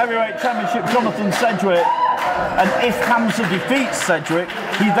UKW Heavyweight Championship Jonathan Sedgwick. And if Hamza defeats Sedgwick,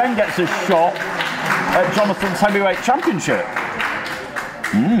 he then gets a shot at Jonathan's Heavyweight Championship.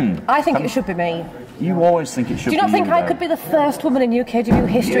 I think it should be me. You always think it should be you. Do you not think I could be the first woman in UKW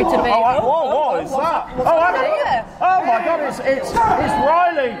history to be? What is that? Oh my God, it's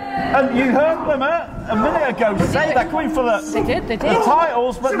Riley. And you heard them a minute ago say they're coming for the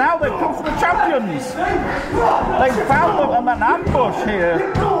titles, but now they've come for the champions. They found them in an ambush here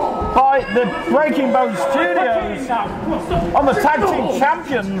by the Breaking Bones Studios on the tag team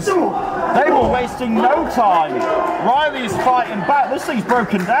champions. They were wasting no time. Riley's fighting back. This thing's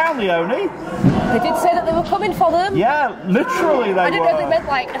broken down, Leonie. They did say that they were coming for them. Yeah, literally they were. I didn't know they meant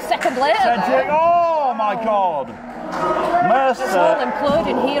like a second later. Sedgwick, oh my God. Mercer. It's all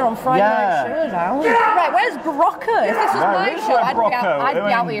imploding here on Friday Night Showdown. Right, where's Brocco? If this was my show, I'd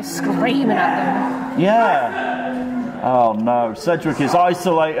be out here screaming at them. Yeah. Oh no, Sedgwick is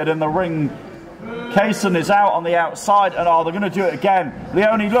isolated in the ring. Kaysen is out on the outside, and they're going to do it again.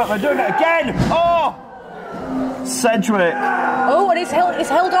 Leonie, look, they're doing it again. Oh! Sedgwick. Oh, and he's held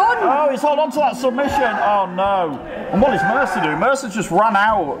on. Oh, he's held on to that submission. Oh no. And what does Mercer do? Mercer just ran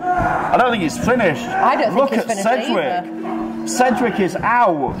out. I don't think he's finished. I don't think he's finished Sedgwick. Either. Sedgwick is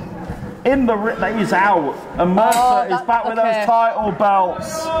out. He's out. And Mercer is back with those title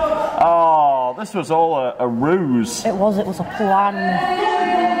belts. Oh, this was all a ruse. It was a plan.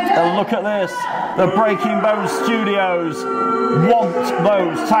 And look at this. The Breaking Bones Studios want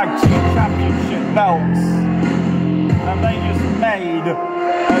those tag team championship belts. And they just made a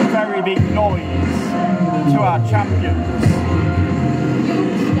very big noise to our champions.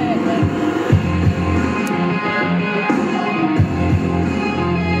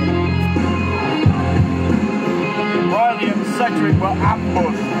 Riley and Sedgwick were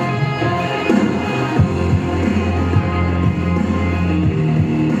ambushed.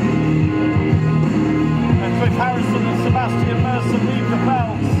 And Cliff Harrison and Sebastian Mercer leave the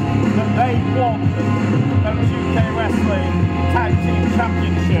belts that they won those UK Wrestling Tag Team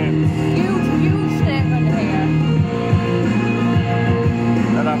Championships. Huge statement here.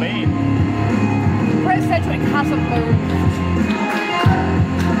 And I mean, Brett Sedgwick hasn't moved.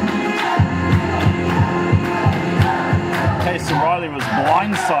 Kaysen Riley was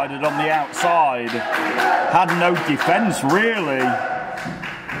blindsided on the outside, had no defence really.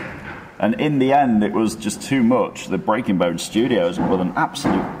 And in the end, it was just too much. The Breaking Bone Studios with an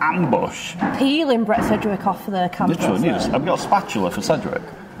absolute ambush. Peeling Brett Sedgwick off the canvas. Literally, I've got a spatula for Cedric.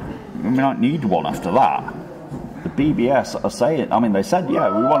 I mean, I need one after that. The BBS are saying, I mean, they said, yeah,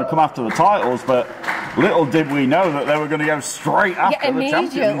 we want to come after the titles, but little did we know that they were going to go straight after the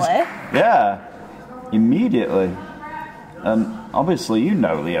champions. Yeah, immediately. And obviously, you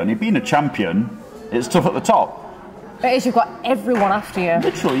know, Leonie, being a champion, it's tough at the top. It is, you've got everyone after you.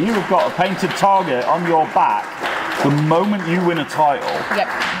 Literally, you have got a painted target on your back the moment you win a title. Yep.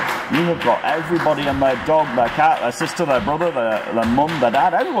 You have got everybody and their dog, their cat, their sister, their brother, their mum, their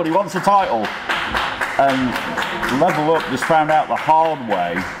dad, everybody wants a title. And Level Up just found out the hard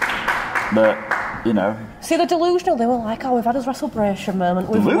way that, you know... See, they're delusional. They were like, oh, we've had a WrestleBration moment.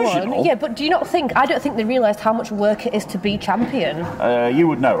 We've delusional? won. Yeah, but do you not think... I don't think they realised how much work it is to be champion. You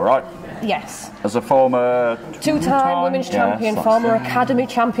would know, right? Yes. As a former... Two-time women's champion, former academy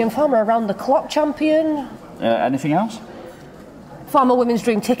champion, former around-the-clock champion. Anything else? Former women's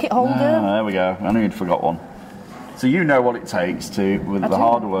dream ticket holder. There we go. I knew you'd forgot one. So you know what it takes to, with the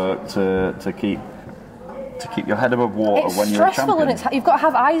hard work, to keep your head above water when you're a champion. It's stressful, and you've got to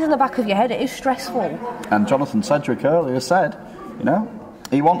have eyes in the back of your head. It is stressful. And Jonathan Cedric earlier said, you know,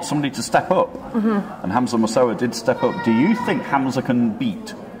 he wants somebody to step up. And Hamza Moussaoua did step up. Do you think Hamza can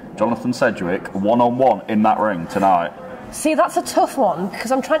beat Jonathan Cedric one-on-one in that ring tonight? See, that's a tough one,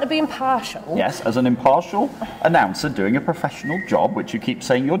 because I'm trying to be impartial. Yes, as an impartial announcer doing a professional job, which you keep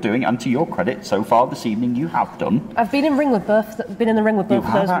saying you're doing, and to your credit, so far this evening you have done. I've been in the ring with both of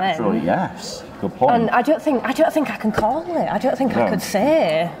those men. Actually, yes. Good point. And I don't think I can call it. I don't think I could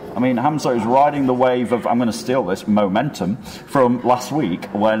say. I mean, Hamza is riding the wave of, I'm going to steal this, momentum from last week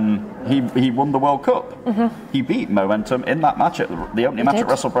when he won the World Cup. He beat Momentum in that match, at the opening match at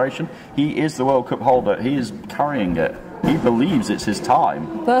WrestleBration. He is the World Cup holder. He is carrying it. He believes it's his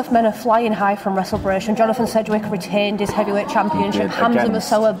time. Both men are flying high from WrestleBration. Jonathan Cedric retained his heavyweight championship. Hamza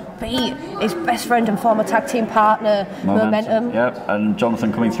Moussaoua beat his best friend and former tag team partner, Momentum. Yep, and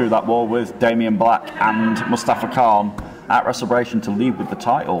Jonathan coming through that wall with Damian Black and Mustafa Khan at WrestleBration to lead with the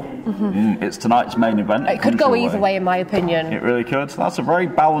title. It's tonight's main event. It could go either way, in my opinion. It really could. That's a very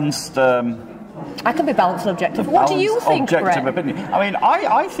balanced... I can be balanced and objective. What do you think, objective Brett? opinion. I mean,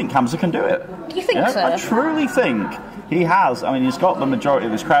 I think Hamza can do it. Do you think so? I truly think he has. I mean, he's got the majority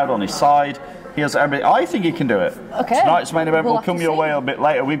of his crowd on his side. He has everybody. I think he can do it. Okay. Tonight's main event will come your way a bit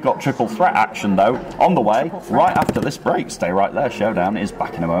later. We've got triple threat action, though, on the way right after this break. Stay right there. Showdown is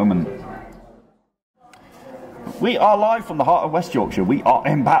back in a moment. We are live from the heart of West Yorkshire. We are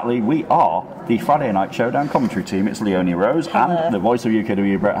in Batley. We are the Friday Night Showdown commentary team. It's Leonie Rose and the voice of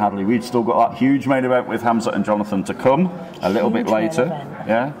UKW, Brett Hadley. We've still got that huge main event with Hamza and Jonathan to come a little bit later.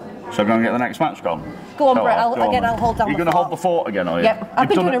 Yeah? So go and get the next match gone. Go on, Brett. I'll hold down the fort. You're going to hold the fort again, are you? Yep. I've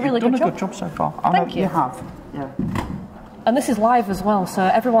been doing a really good job. You've done a good job so far. Thank you. You have. Yeah. And this is live as well, so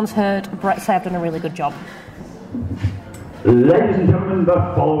everyone's heard Brett say I've done a really good job. Ladies and gentlemen, the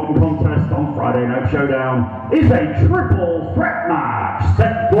following contest on Friday Night Showdown is a triple threat match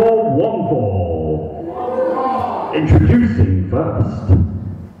set for one fall. Introducing first.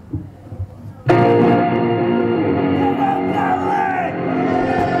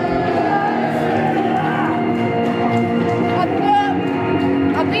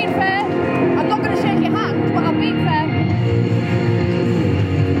 I'm being fair. I'm not going to shake your hand, but I'm being fair.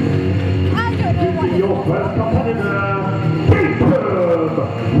 I don't know what your first competitor.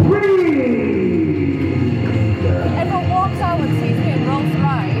 Everyone walks out and sees me and rolls their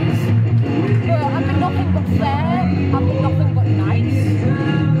eyes. But I've been nothing but fair. I've been nothing but nice.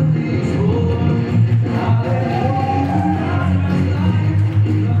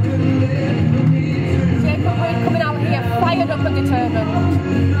 Jacob Wade coming out here fired up and determined.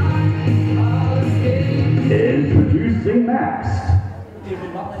 Introducing next.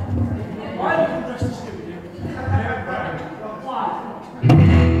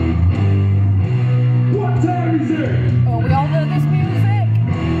 What time is it? Oh, we all know this music.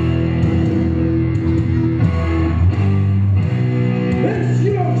 It's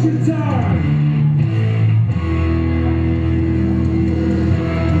Yorkshire time.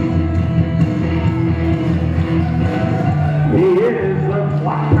 He is the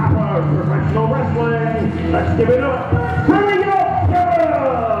Black Panther of professional wrestling. Let's give it up to Yorkshire.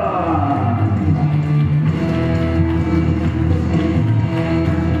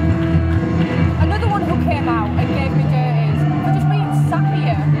 Came out and gave me dirties for just being sat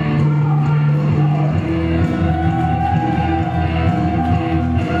here.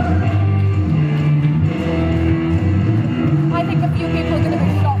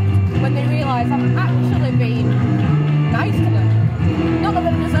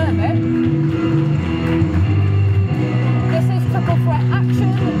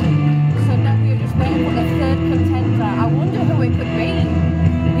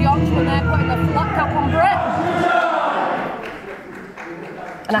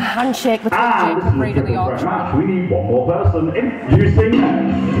 and a handshake between Jacob Reed and the Yorkshireman. We need one more person. Introducing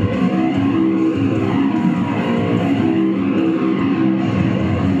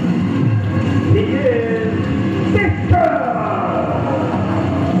he is Victor!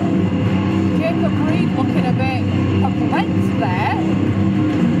 Jacob Reed looking a bit perplexed there.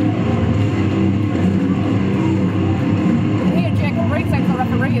 Here Jacob Reed saying the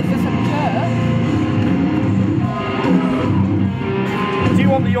referee is just a jerk. Do you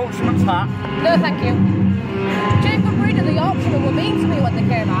want the Yorkshireman's hat? No, thank you. Jacob Reed and the Yorkshireman were mean to me when they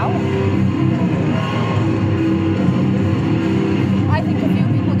came out. I think a few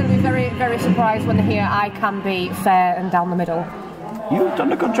people are going to be very, very surprised when they hear I can be fair and down the middle. You've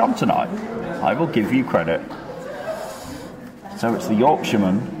done a good job tonight. I will give you credit. So it's the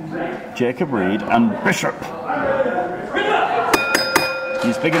Yorkshireman, Jacob Reed, and Bishop.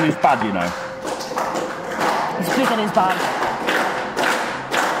 He's big and he's bad, you know. He's big and he's bad.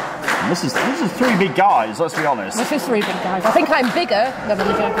 This is 3 big guys, let's be honest. This is 3 big guys. I think I'm bigger than the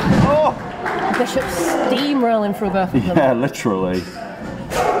Jacob. Oh! Bishop's steamrolling through both of them. Yeah, literally.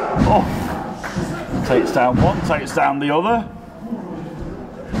 Oh! Takes down one, takes down the other.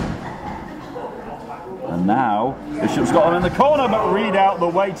 And now, Bishop's got him in the corner, but Reed out the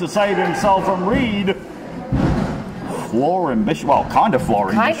way to save himself from Reed. Flooring Bishop, well, kind of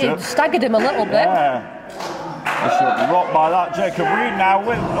flooring Bishop. Staggered him a little bit. Yeah. Bishop rocked by that. Jacob Reed now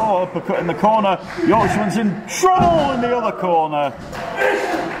with uppercut in the corner. Yorkshireman's in trouble in the other corner.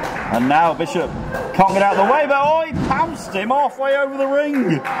 And now Bishop can't get out of the way, but he pounced him halfway over the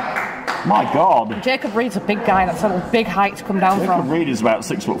ring. My God. Jacob Reed's a big guy. That's a big height to come down from. Jacob Reed is about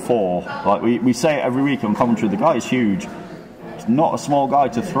 6'4". Like we say it every week on commentary, the guy is huge. He's not a small guy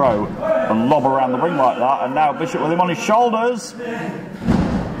to throw and lob around the ring like that. And now Bishop with him on his shoulders.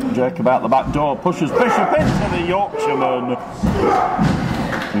 Jacob out the back door pushes Bishop into the Yorkshireman,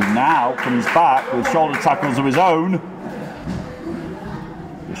 who now comes back with shoulder tackles of his own.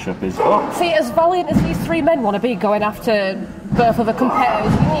 Bishop is up. See, as valiant as these 3 men want to be going after both of the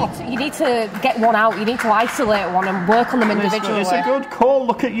competitors, you need to get one out, you need to isolate one and work on them individually. It's a good call,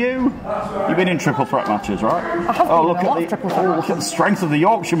 look at you. You've been in triple threat matches, right? I have been in a lot of triple threat matches. Look at the strength of the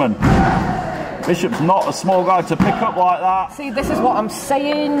Yorkshireman. Bishop's not a small guy to pick up like that. See, this is what I'm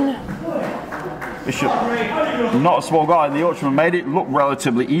saying. Bishop, not a small guy, and the Yorkshireman made it look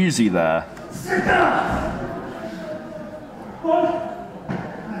relatively easy there.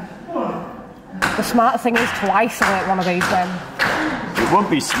 The smart thing is to isolate one of these men. It would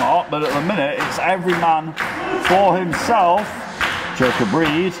be smart, but at the minute, it's every man for himself. Jacob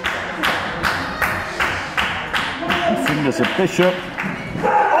Reed. Fingers of Bishop.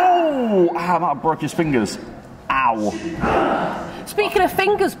 Oh, I might have broke his fingers. Ow. Speaking of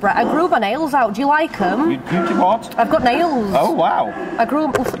fingers, Brett, I grew my nails out. Do you like them? You do what? I've got nails. Oh, wow. I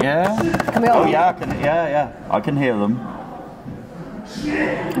grew them. Yeah. Can we all yeah, I can hear them.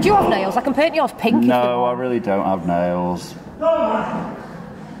 Do you have nails? I can paint yours pink. No, I really don't have nails.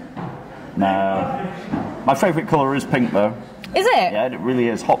 No. My favourite colour is pink, though. Is it? Yeah, it really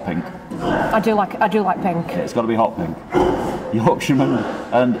is. Hot pink. I do like pink. Yeah, it's got to be hot pink. Yorkshireman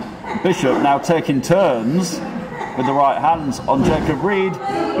and Bishop now taking turns with the right hands on Jacob Reed.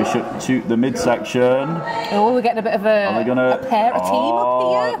 Bishop to the midsection. Oh, we're getting a bit of a team up here.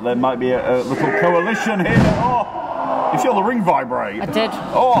 There might be a little coalition here. Oh, you feel the ring vibrate. I did.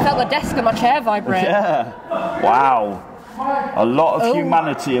 Oh. I felt the desk and my chair vibrate. Yeah. Wow. A lot of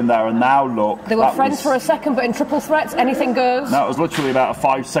humanity in there, and now look. They were friends for a second, but in triple threats, anything goes. That was literally about a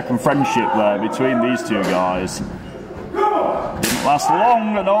 5-second friendship there between these 2 guys. Didn't last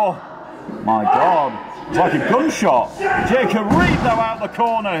long, and oh my God, it's like a gunshot. Jacob Reed now out the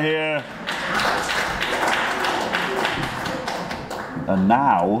corner here. And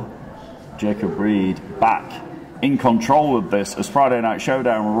now, Jacob Reed back in control of this as Friday Night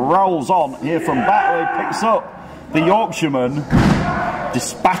Showdown rolls on here from Batley, picks up the Yorkshireman,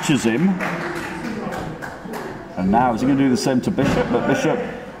 dispatches him, and now is he going to do the same to Bishop? But Bishop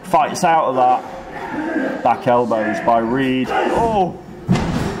fights out of that. Back elbows by Reed. Oh!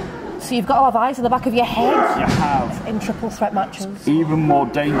 So you've got to have eyes in the back of your head. You have. In triple threat matches. Even more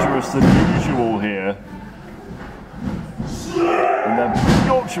dangerous than usual here. And then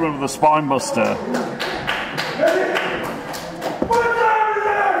Yorkshireman with a spine buster.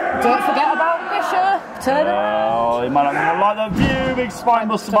 Don't forget about Bishop. Turn around. Oh, he might not like that view. Big spine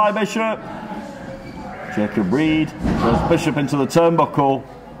buster by Bishop. Jacob Reed throws Bishop into the turnbuckle.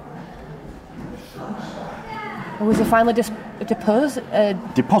 Or was he finally deposited?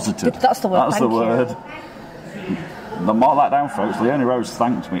 That's the word. That's the word. Mark that down, folks. Leonie Rose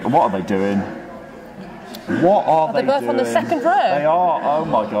thanked me. What are they doing? What are they both doing? on the second row? They are. Oh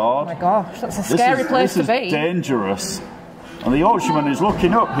my god. Oh my gosh, that's a scary place to be. This is dangerous. And the Yorkshireman is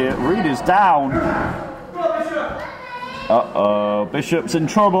looking up here. Reed is down. Uh-oh, Bishop's in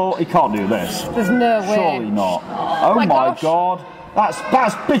trouble. He can't do this. There's no way. Surely not. Oh my god. That's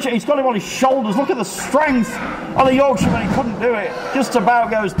Bishop. He's got him on his shoulders. Look at the strength of the Yorkshireman. He couldn't do it. Just about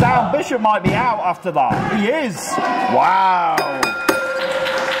goes down. Bishop might be out after that. He is. Wow.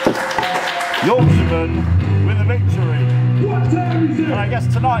 Yorkshireman with a victory. What time is it? And I guess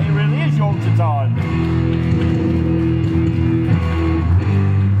tonight it really is Yorkshire time.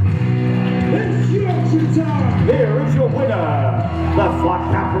 It's Yorkshire time. Here is your winner, the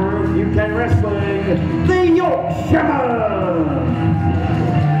flat capper of UK Wrestling, the Yorkshireman.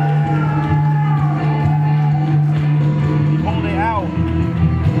 He pulled it out.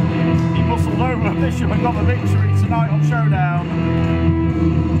 He muscled over Bishop and got the victory tonight on Showdown.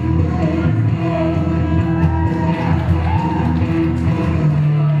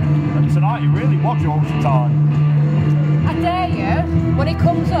 And tonight it really was Yorkshire time. I dare you, when he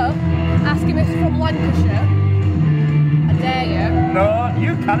comes up, ask him if he's from Lancashire. I dare you. No,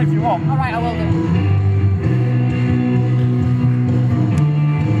 you can if you want. Alright, I will do.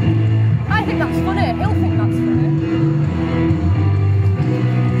 I think that's funny. He'll think that's funny.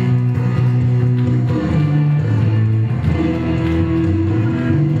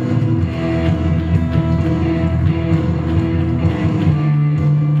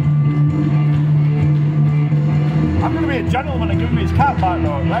 I'm going to be a gentleman and give him his cap back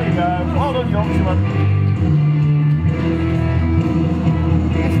though. There you go. Well done, Yorkshireman.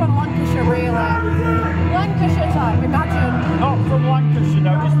 It's from Lancashire, really. Lancashire time, imagine. Not from Lancashire,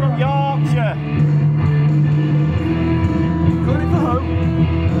 no, it's from Yorkshire. Going for home.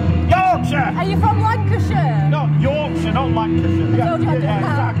 Yorkshire! Are you from Lancashire? No, Yorkshire, not Lancashire. I told you I didn't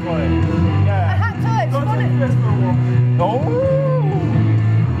have. Exactly. I Yeah. had to, it's funny. Oh!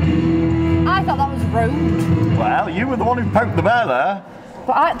 I thought that was rude. Well, you were the one who poked the bear there.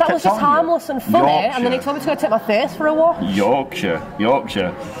 But that was just telling you. harmless and funny, Yorkshire. and then he told me to go take my face for a walk. Yorkshire.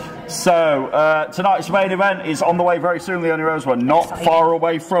 So, tonight's main event is on the way very soon, Leonie Rose. We're not far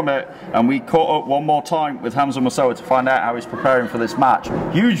away from it, and we caught up one more time with Hamza Moussaoui to find out how he's preparing for this match.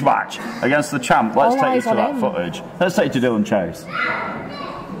 Huge match against the champ. Let's take you to that footage. Let's take you to Dylan Chase.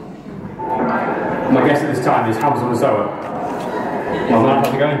 My guest at this time is Hamza Moussaoui. Well, how's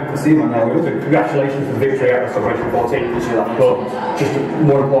it going? Congratulations for the victory at WrestleMania 14. But just a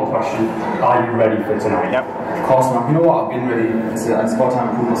more important question, are you ready for tonight? Yep. Of course, man. You know what? I've been ready. It's about time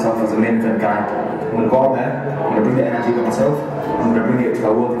to prove myself as a main event guy. I'm going to go out there, I'm going to bring the energy to myself, I'm going to bring it to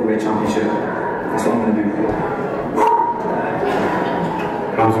our World Heavyweight Championship. That's what I'm going to do.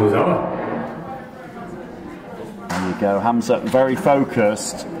 Hamza Moussaoui. There you go, Hamza, very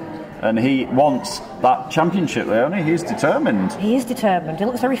focused. And he wants that championship, Leonie. He's determined. He is determined. He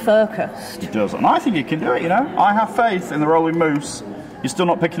looks very focused. He does. And I think he can do it, you know. I have faith in the Rolling Moose. You're still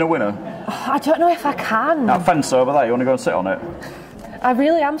not picking a winner. Oh, I don't know if I can. That fence over there, you want to go and sit on it? I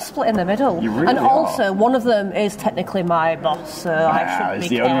really am split in the middle. You really and are. also, one of them is technically my boss, so I should be he's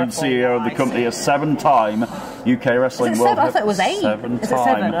the owner and CEO of the company, a 7-time UK Wrestling World. I thought it was 8. Is it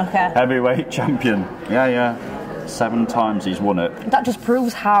 7? Okay. Heavyweight champion. Yeah. 7 times he's won it. That just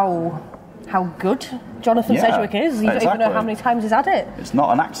proves how good Jonathan Sedgwick is. You don't even know how many times he's had it. It's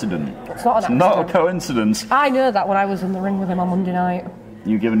not an accident. It's not an accident. Not a coincidence. I know that when I was in the ring with him on Monday night.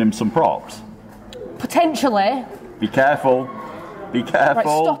 You giving him some props? Potentially. Be careful. Be careful. Right,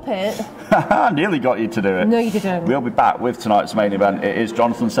 stop it. I nearly got you to do it. No, you didn't. We'll be back with tonight's main event. It is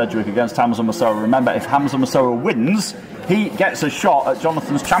Jonathan Sedgwick against Hamza Moussaoui. Remember, if Hamza Moussaoui wins, he gets a shot at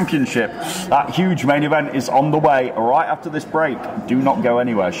Jonathan's championship. That huge main event is on the way right after this break. Do not go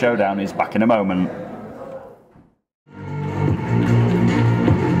anywhere. Showdown is back in a moment.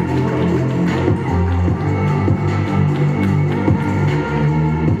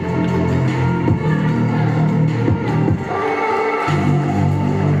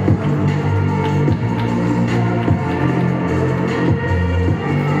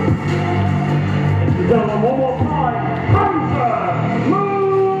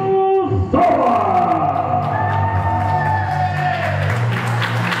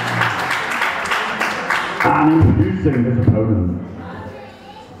 And introducing his opponent.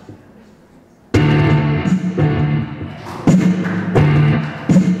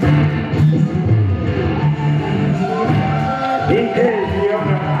 He is the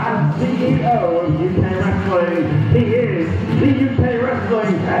owner and CEO of UK Wrestling. He is the UK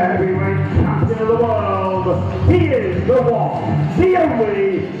Wrestling Heavyweight Champion of the world. He is the one, the only,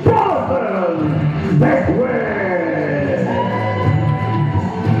 Jonathan Sedgwick.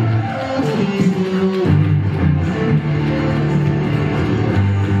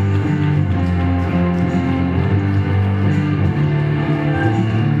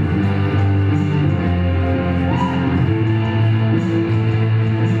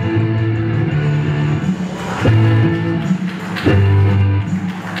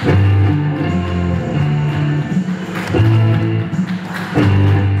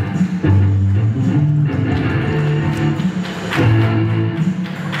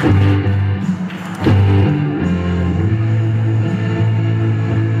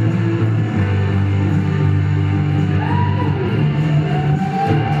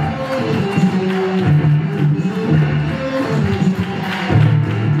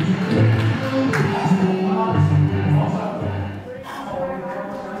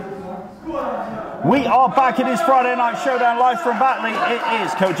 back. It is Friday Night Showdown live from Batley. It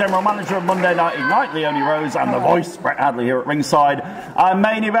is co-general manager of Monday Night Ignite, Leonie Rose, and the voice, Brett Hadley, here at ringside. Our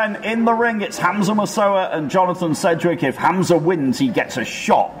main event in the ring, it's Hamza Moussoa and Jonathan Sedgwick. If Hamza wins, he gets a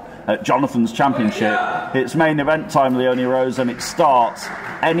shot at Jonathan's championship. It's main event time, Leonie Rose, and it starts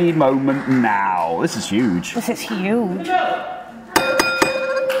any moment now. This is huge. This is huge.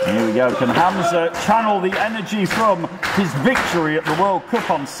 Here we go. Can Hamza channel the energy from his victory at the World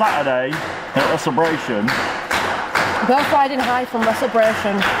Cup on Saturday at Celebration? Both riding high from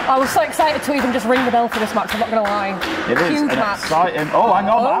Celebration. I was so excited to even just ring the bell for this match, I'm not going to lie. It is huge an match. Exciting. Oh, hang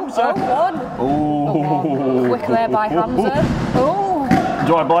on, Hamza. Oh, quick there by Hamza. Oh.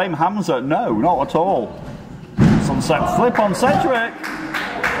 Do I blame Hamza? No, not at all. Sunset flip on Sedgwick.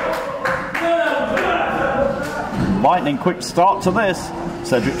 Lightning quick start to this.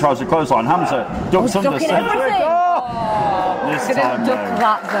 Sedgwick tries to clothesline. Hamza ducks under Sedgwick. Oh! This time, no.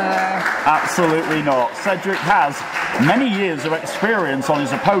 That there. Absolutely not. Sedgwick has many years of experience on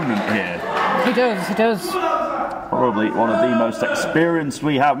his opponent here. He does, he does. Probably one of the most experienced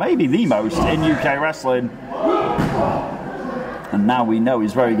we have, maybe the most in UK wrestling. And now we know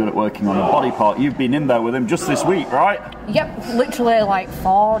he's very good at working on a body part. You've been in there with him just this week, right? Yep, literally like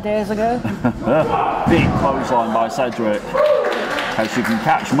 4 days ago. Big clothesline by Sedgwick. As you can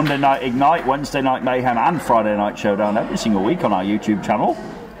catch Monday Night Ignite, Wednesday Night Mayhem and Friday Night Showdown every single week on our YouTube channel.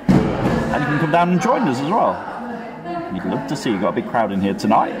 And you can come down and join us as well. We'd love to see you. Got a big crowd in here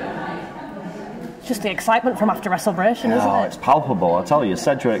tonight. Just the excitement from after Celebration, isn't it? It's palpable, I tell you.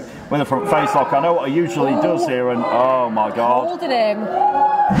 Sedgwick with a front face lock. I know what he usually does here, and oh my God. Holding him.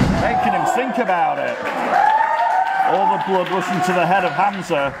 Making him think about it. All the blood rushing to the head of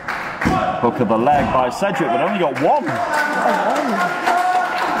Hamza. Hook of the leg by Sedgwick, but only got one.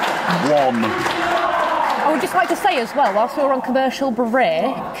 One. I would just like to say as well, whilst we were on commercial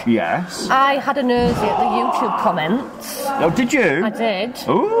break, yes, I had a nosy at the YouTube comments. Oh, did you? I did.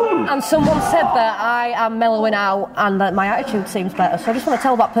 Ooh. And someone said that I am mellowing out and that my attitude seems better, so I just want to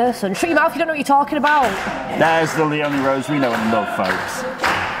tell that person, shut your mouth, you don't know what you're talking about. There's the Leonie Rose we know and love, folks.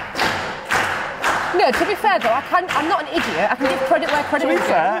 No, to be fair though, I'm not an idiot. I can give credit where credit is due. To be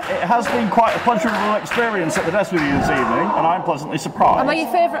fair, it has been quite a pleasurable experience at the desk with you this evening, and I'm pleasantly surprised. Am I your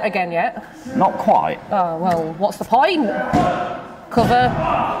favourite again yet? Not quite. Oh, well, what's the point? Cover.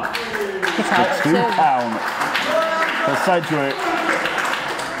 Hit out It's 2 count for Sedgwick.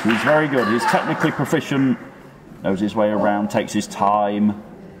 He's very good. He's technically proficient, knows his way around, takes his time,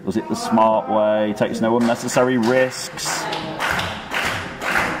 does it the smart way, takes no unnecessary risks.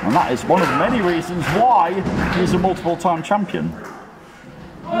 And that is one of many reasons why he's a multiple-time champion. Do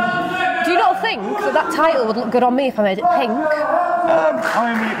you not think that title would look good on me if I made it pink?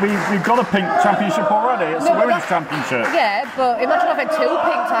 I mean, we've got a pink championship already. It's the women's championship. Yeah, but imagine if I had 2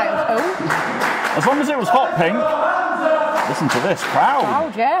 pink titles. Oh. As long as it was hot pink. Listen to this crowd.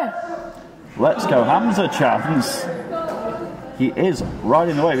 Crowd, yeah. Let's go Hamza chants. He is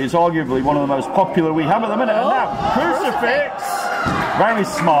riding the wave. He's arguably one of the most popular we have at the minute. And now, crucifix. Very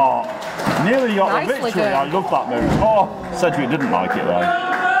smart. Nearly got the victory. Good. I love that move. Oh, Sedgwick didn't like it though.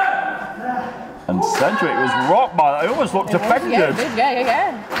 And Sedgwick was rocked by that. He almost looked offended.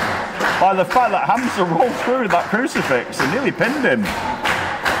 Yeah. By the fact that Hamza rolled through that crucifix and nearly pinned him.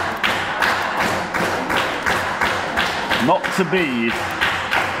 Not to be. It's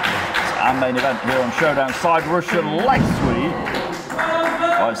our main event here on Showdown. Side Russian leg sweep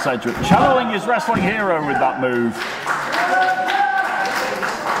by Sedgwick. Channeling his wrestling hero with that move.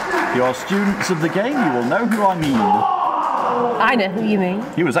 If you're students of the game, you will know who I mean. I know who you mean.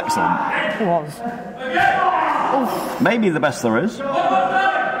 He was excellent. He was. Oof. Maybe the best there is.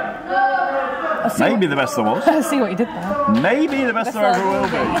 Maybe the best there was. I see what you did there. Maybe the best there ever will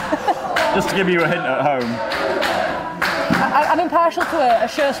be. Just to give you a hint at home. I'm impartial to a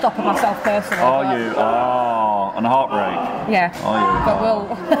showstopper myself personally. Are you? Oh, and a heartbreak. Yeah. Are you?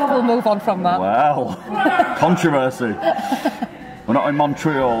 But we'll move on from that. Well, controversy. We're not in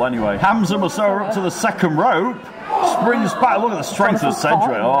Montreal anyway. Hamza Moussoa up to the second rope. Springs back. Look at the strength of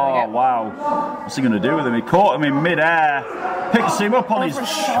Sedgwick. Oh, wow. What's he going to do with him? He caught him in mid-air. Picks him up on his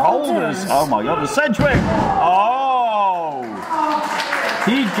shoulders. Oh, my God. And Sedgwick. Oh.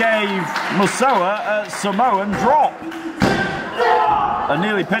 He gave Moussoa a Samoan drop. And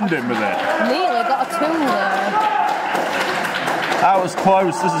nearly pinned him with it. Nearly got a 2 there. That was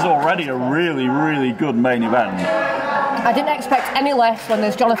close. This is already a really, really good main event. I didn't expect any less when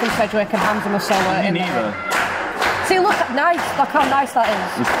there's Jonathan Sedgwick and Hamza Moussoa in there. See, look how nice that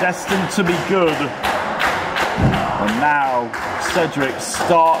is. It's destined to be good. And now Sedgwick's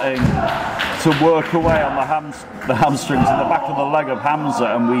starting to work away on the hamstrings in the back of the leg of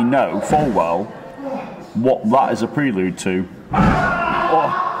Hamza, and we know full well what that is a prelude to.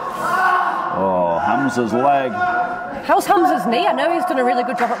 Oh, Hamza's leg. How's Hamza's knee? I know he's done a really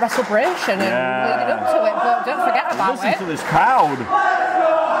good job at WrestleBration and leading up to it, but don't forget about Listen to this crowd.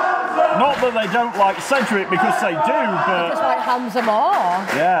 Not that they don't like Cedric, because they do, but... Just like Hamza more.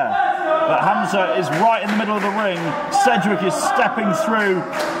 Yeah, but Hamza is right in the middle of the ring. Cedric is stepping through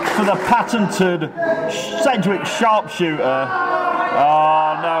for the patented Cedric sharpshooter.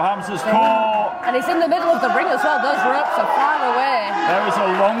 Oh no, Hamza's caught. And he's in the middle of the ring as well. Those ropes are far away. There is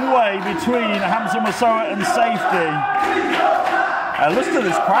a long way between Hamza Moussaoui and safety. Listen to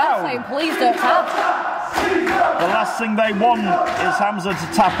this crowd. I'm saying, please don't tap. The last thing they want is Hamza to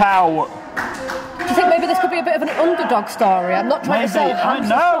tap out. Do you think maybe this could be a bit of an underdog story? I'm not trying to say I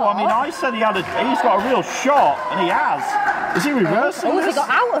know. I mean, I said he's got a real shot, and he has. Is he reversing this? He got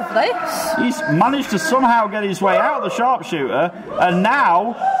out of this. He's managed to somehow get his way out of the sharpshooter, and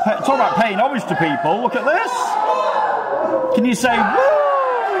now, talk about paying homage to people, look at this. Can you say,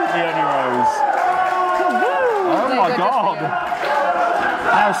 woo, Leonie Rose? Oh my God.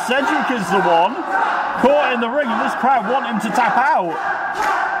 Now Cedric is the one caught in the ring, and this crowd want him to tap out.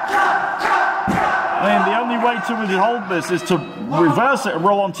 I mean, the only way to withhold this is to reverse it and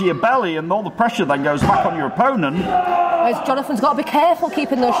roll onto your belly, and all the pressure then goes back on your opponent. Jonathan's got to be careful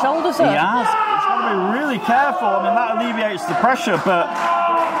keeping those shoulders up. He has. He's got to be really careful. I mean, that alleviates the pressure, but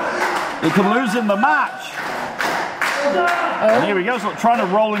he could lose in the match. And here he goes, trying to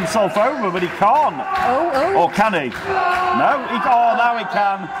roll himself over, but he can't. Or can he? No, now he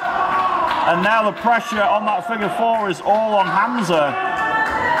can. And now the pressure on that figure four is all on Hamza.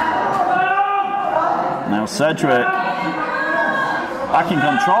 Now Cedric back in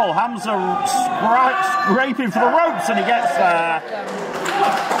control. Hamza scraping for the ropes, and he gets there.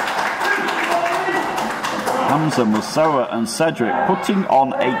 Hamza Moussaoui and Cedric putting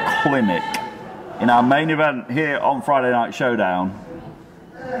on a clinic in our main event here on Friday Night Showdown.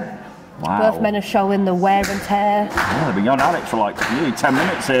 Wow. Both men are showing the wear and tear. Yeah, they've been going at it for like nearly 10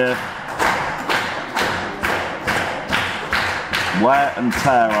 minutes here. Wear and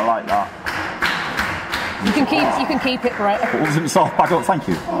tear, I like that. You can keep it, Brett. Pulls himself back up, thank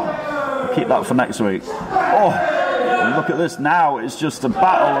you. Keep that for next week. Oh, and look at this now. It's just a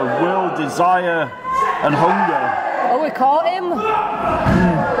battle of will, desire, and hunger. Oh, we caught him.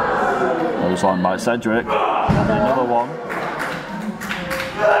 Goes on by Cedric. Another one.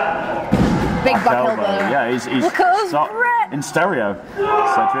 Big back elbow. Yeah, he's look at us, Brett. In stereo.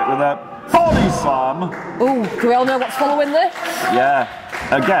 Cedric with a body slam. Oh, do we all know what's following this? Yeah.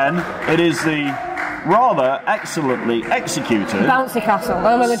 Again, it is the rather excellently executed bouncy castle.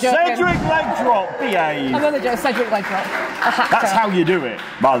 I'm only joking. Cedric leg drop, behave. I'm only joking. Cedric leg drop. That's how you do it,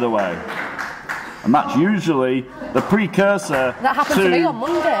 by the way. And that's usually the precursor that happened to me on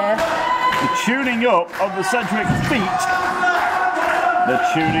Monday. The tuning up of the Cedric feet. The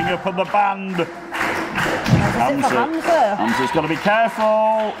tuning up of the band. Hamza's got to be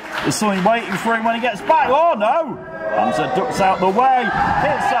careful. There's something waiting for him when he gets back. Oh no! Hamza ducks out the way.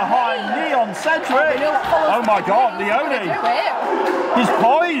 Hits a high knee on Cedric. Oh my God, Leonie. He's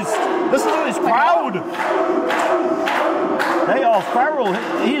poised. Listen to this crowd. They are feral.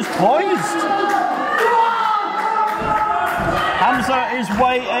 He is poised. Hamza is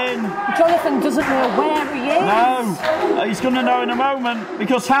waiting. Jonathan doesn't know where he is. No, he's going to know in a moment,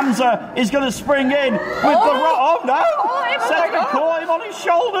 because Hamza is going to spring in with the rock. Oh no! Cedric caught him on his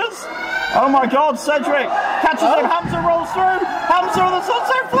shoulders. Oh my God, Cedric catches him. Hamza rolls through. Hamza with the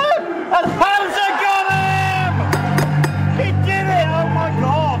sunset flip, and Hamza got him! He did it! Oh my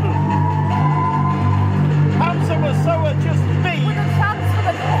God! Hamza Moussaoui just beat. With a chance for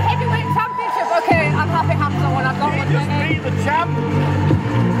the heavyweight championship. Okay, I'm happy Hamza won. I've got one. He just beat the champ.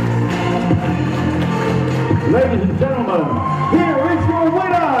 Ladies and gentlemen, here is your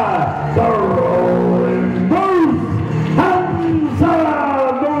winner, the Rolling Moose, Hamza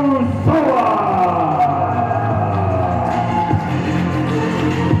Moussaoui.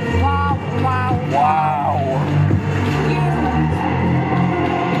 Wow.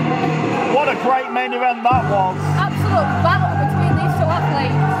 What a great main event that was. Absolute battle between these two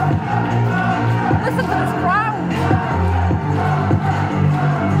athletes. Listen to this crowd.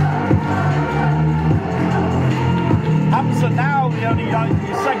 Hamza now, the only you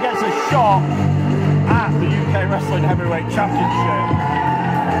said gets a shot at the UK Wrestling Heavyweight Championship.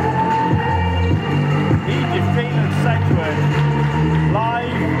 He defeated Cedric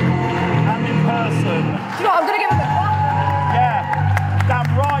live and in person. Do you know what, I'm going to give him a clap. Yeah, damn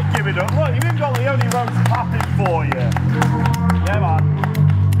right, give it up. Look, you've even got Leonie Rose clapping for you. Yeah, man.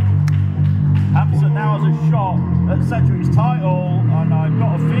 Hamza now has a shot at Cedric's title, and I've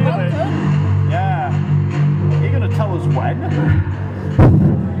got a feeling. Yeah. tell us when?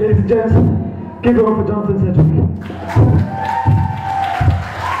 Ladies and gents, give it up for Jonathan Sedgwick.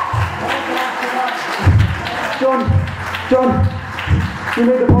 John, you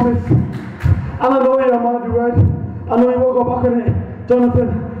made the promise. And I know you're a man of your word. I know you won't go back on it. Jonathan,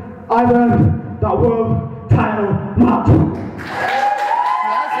 I've earned that world title match.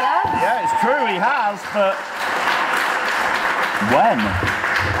 Yeah, it's true, he has, but when?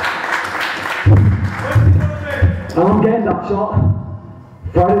 And I'm getting that shot.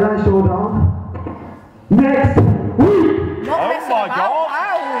 Friday Night Showdown. Next week! Oh my God!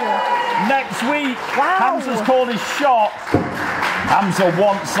 Wow. Next week, Wow. Hamza's called his shot. Hamza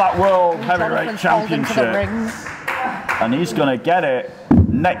wants that World Heavyweight Championship. And he's going to get it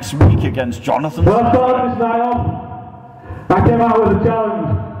next week against Jonathan. Well, I started this night off. I came out with a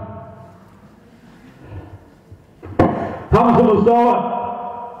challenge. Hamza Mustafa,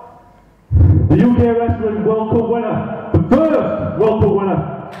 the UK Wrestling World Cup winner, the first World Cup winner,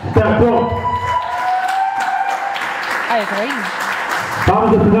 stepped up. I agree.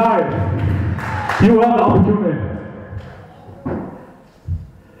 Hamza, tonight, you had the opportunity.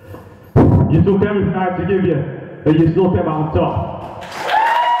 You took everything I had to give you, and you still came out on top.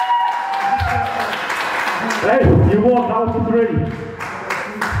 Hey, you won House of 3.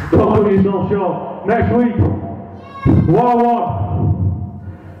 Don't cut yourself short. Next week, 1-on-1.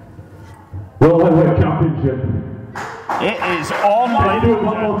 World Heavyweight Championship. It is on. Let's do it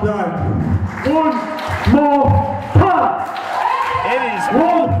one more time. One more time. It is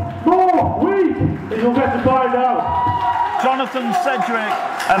One more week, and you'll get to find out. Jonathan Sedgwick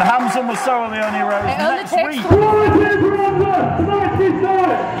and Hamza Mustafa, the only rows next week. It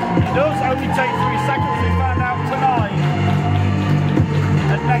does only take 3 seconds, we found out tonight.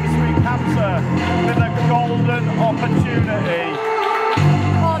 And next week, Hamza with a golden opportunity.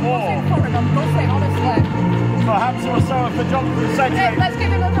 Honestly. For Hamza Mustafa, for Jonathan Sedgwick. Let's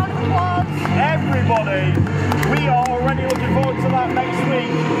give him a round of applause. Everybody, we are already looking forward to that next week.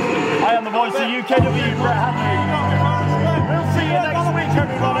 I am the voice of UKW, Brett Hadley. We'll see you next week,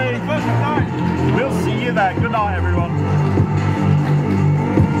 everybody. We'll see you then. Good night, everyone.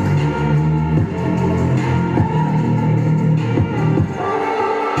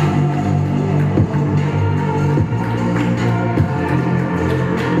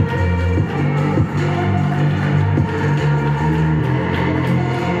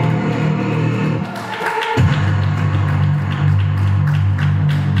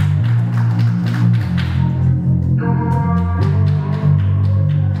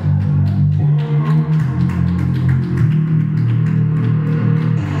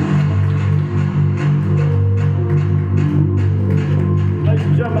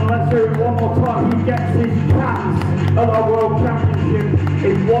 Of our World Championship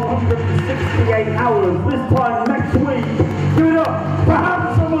in 168 hours. This time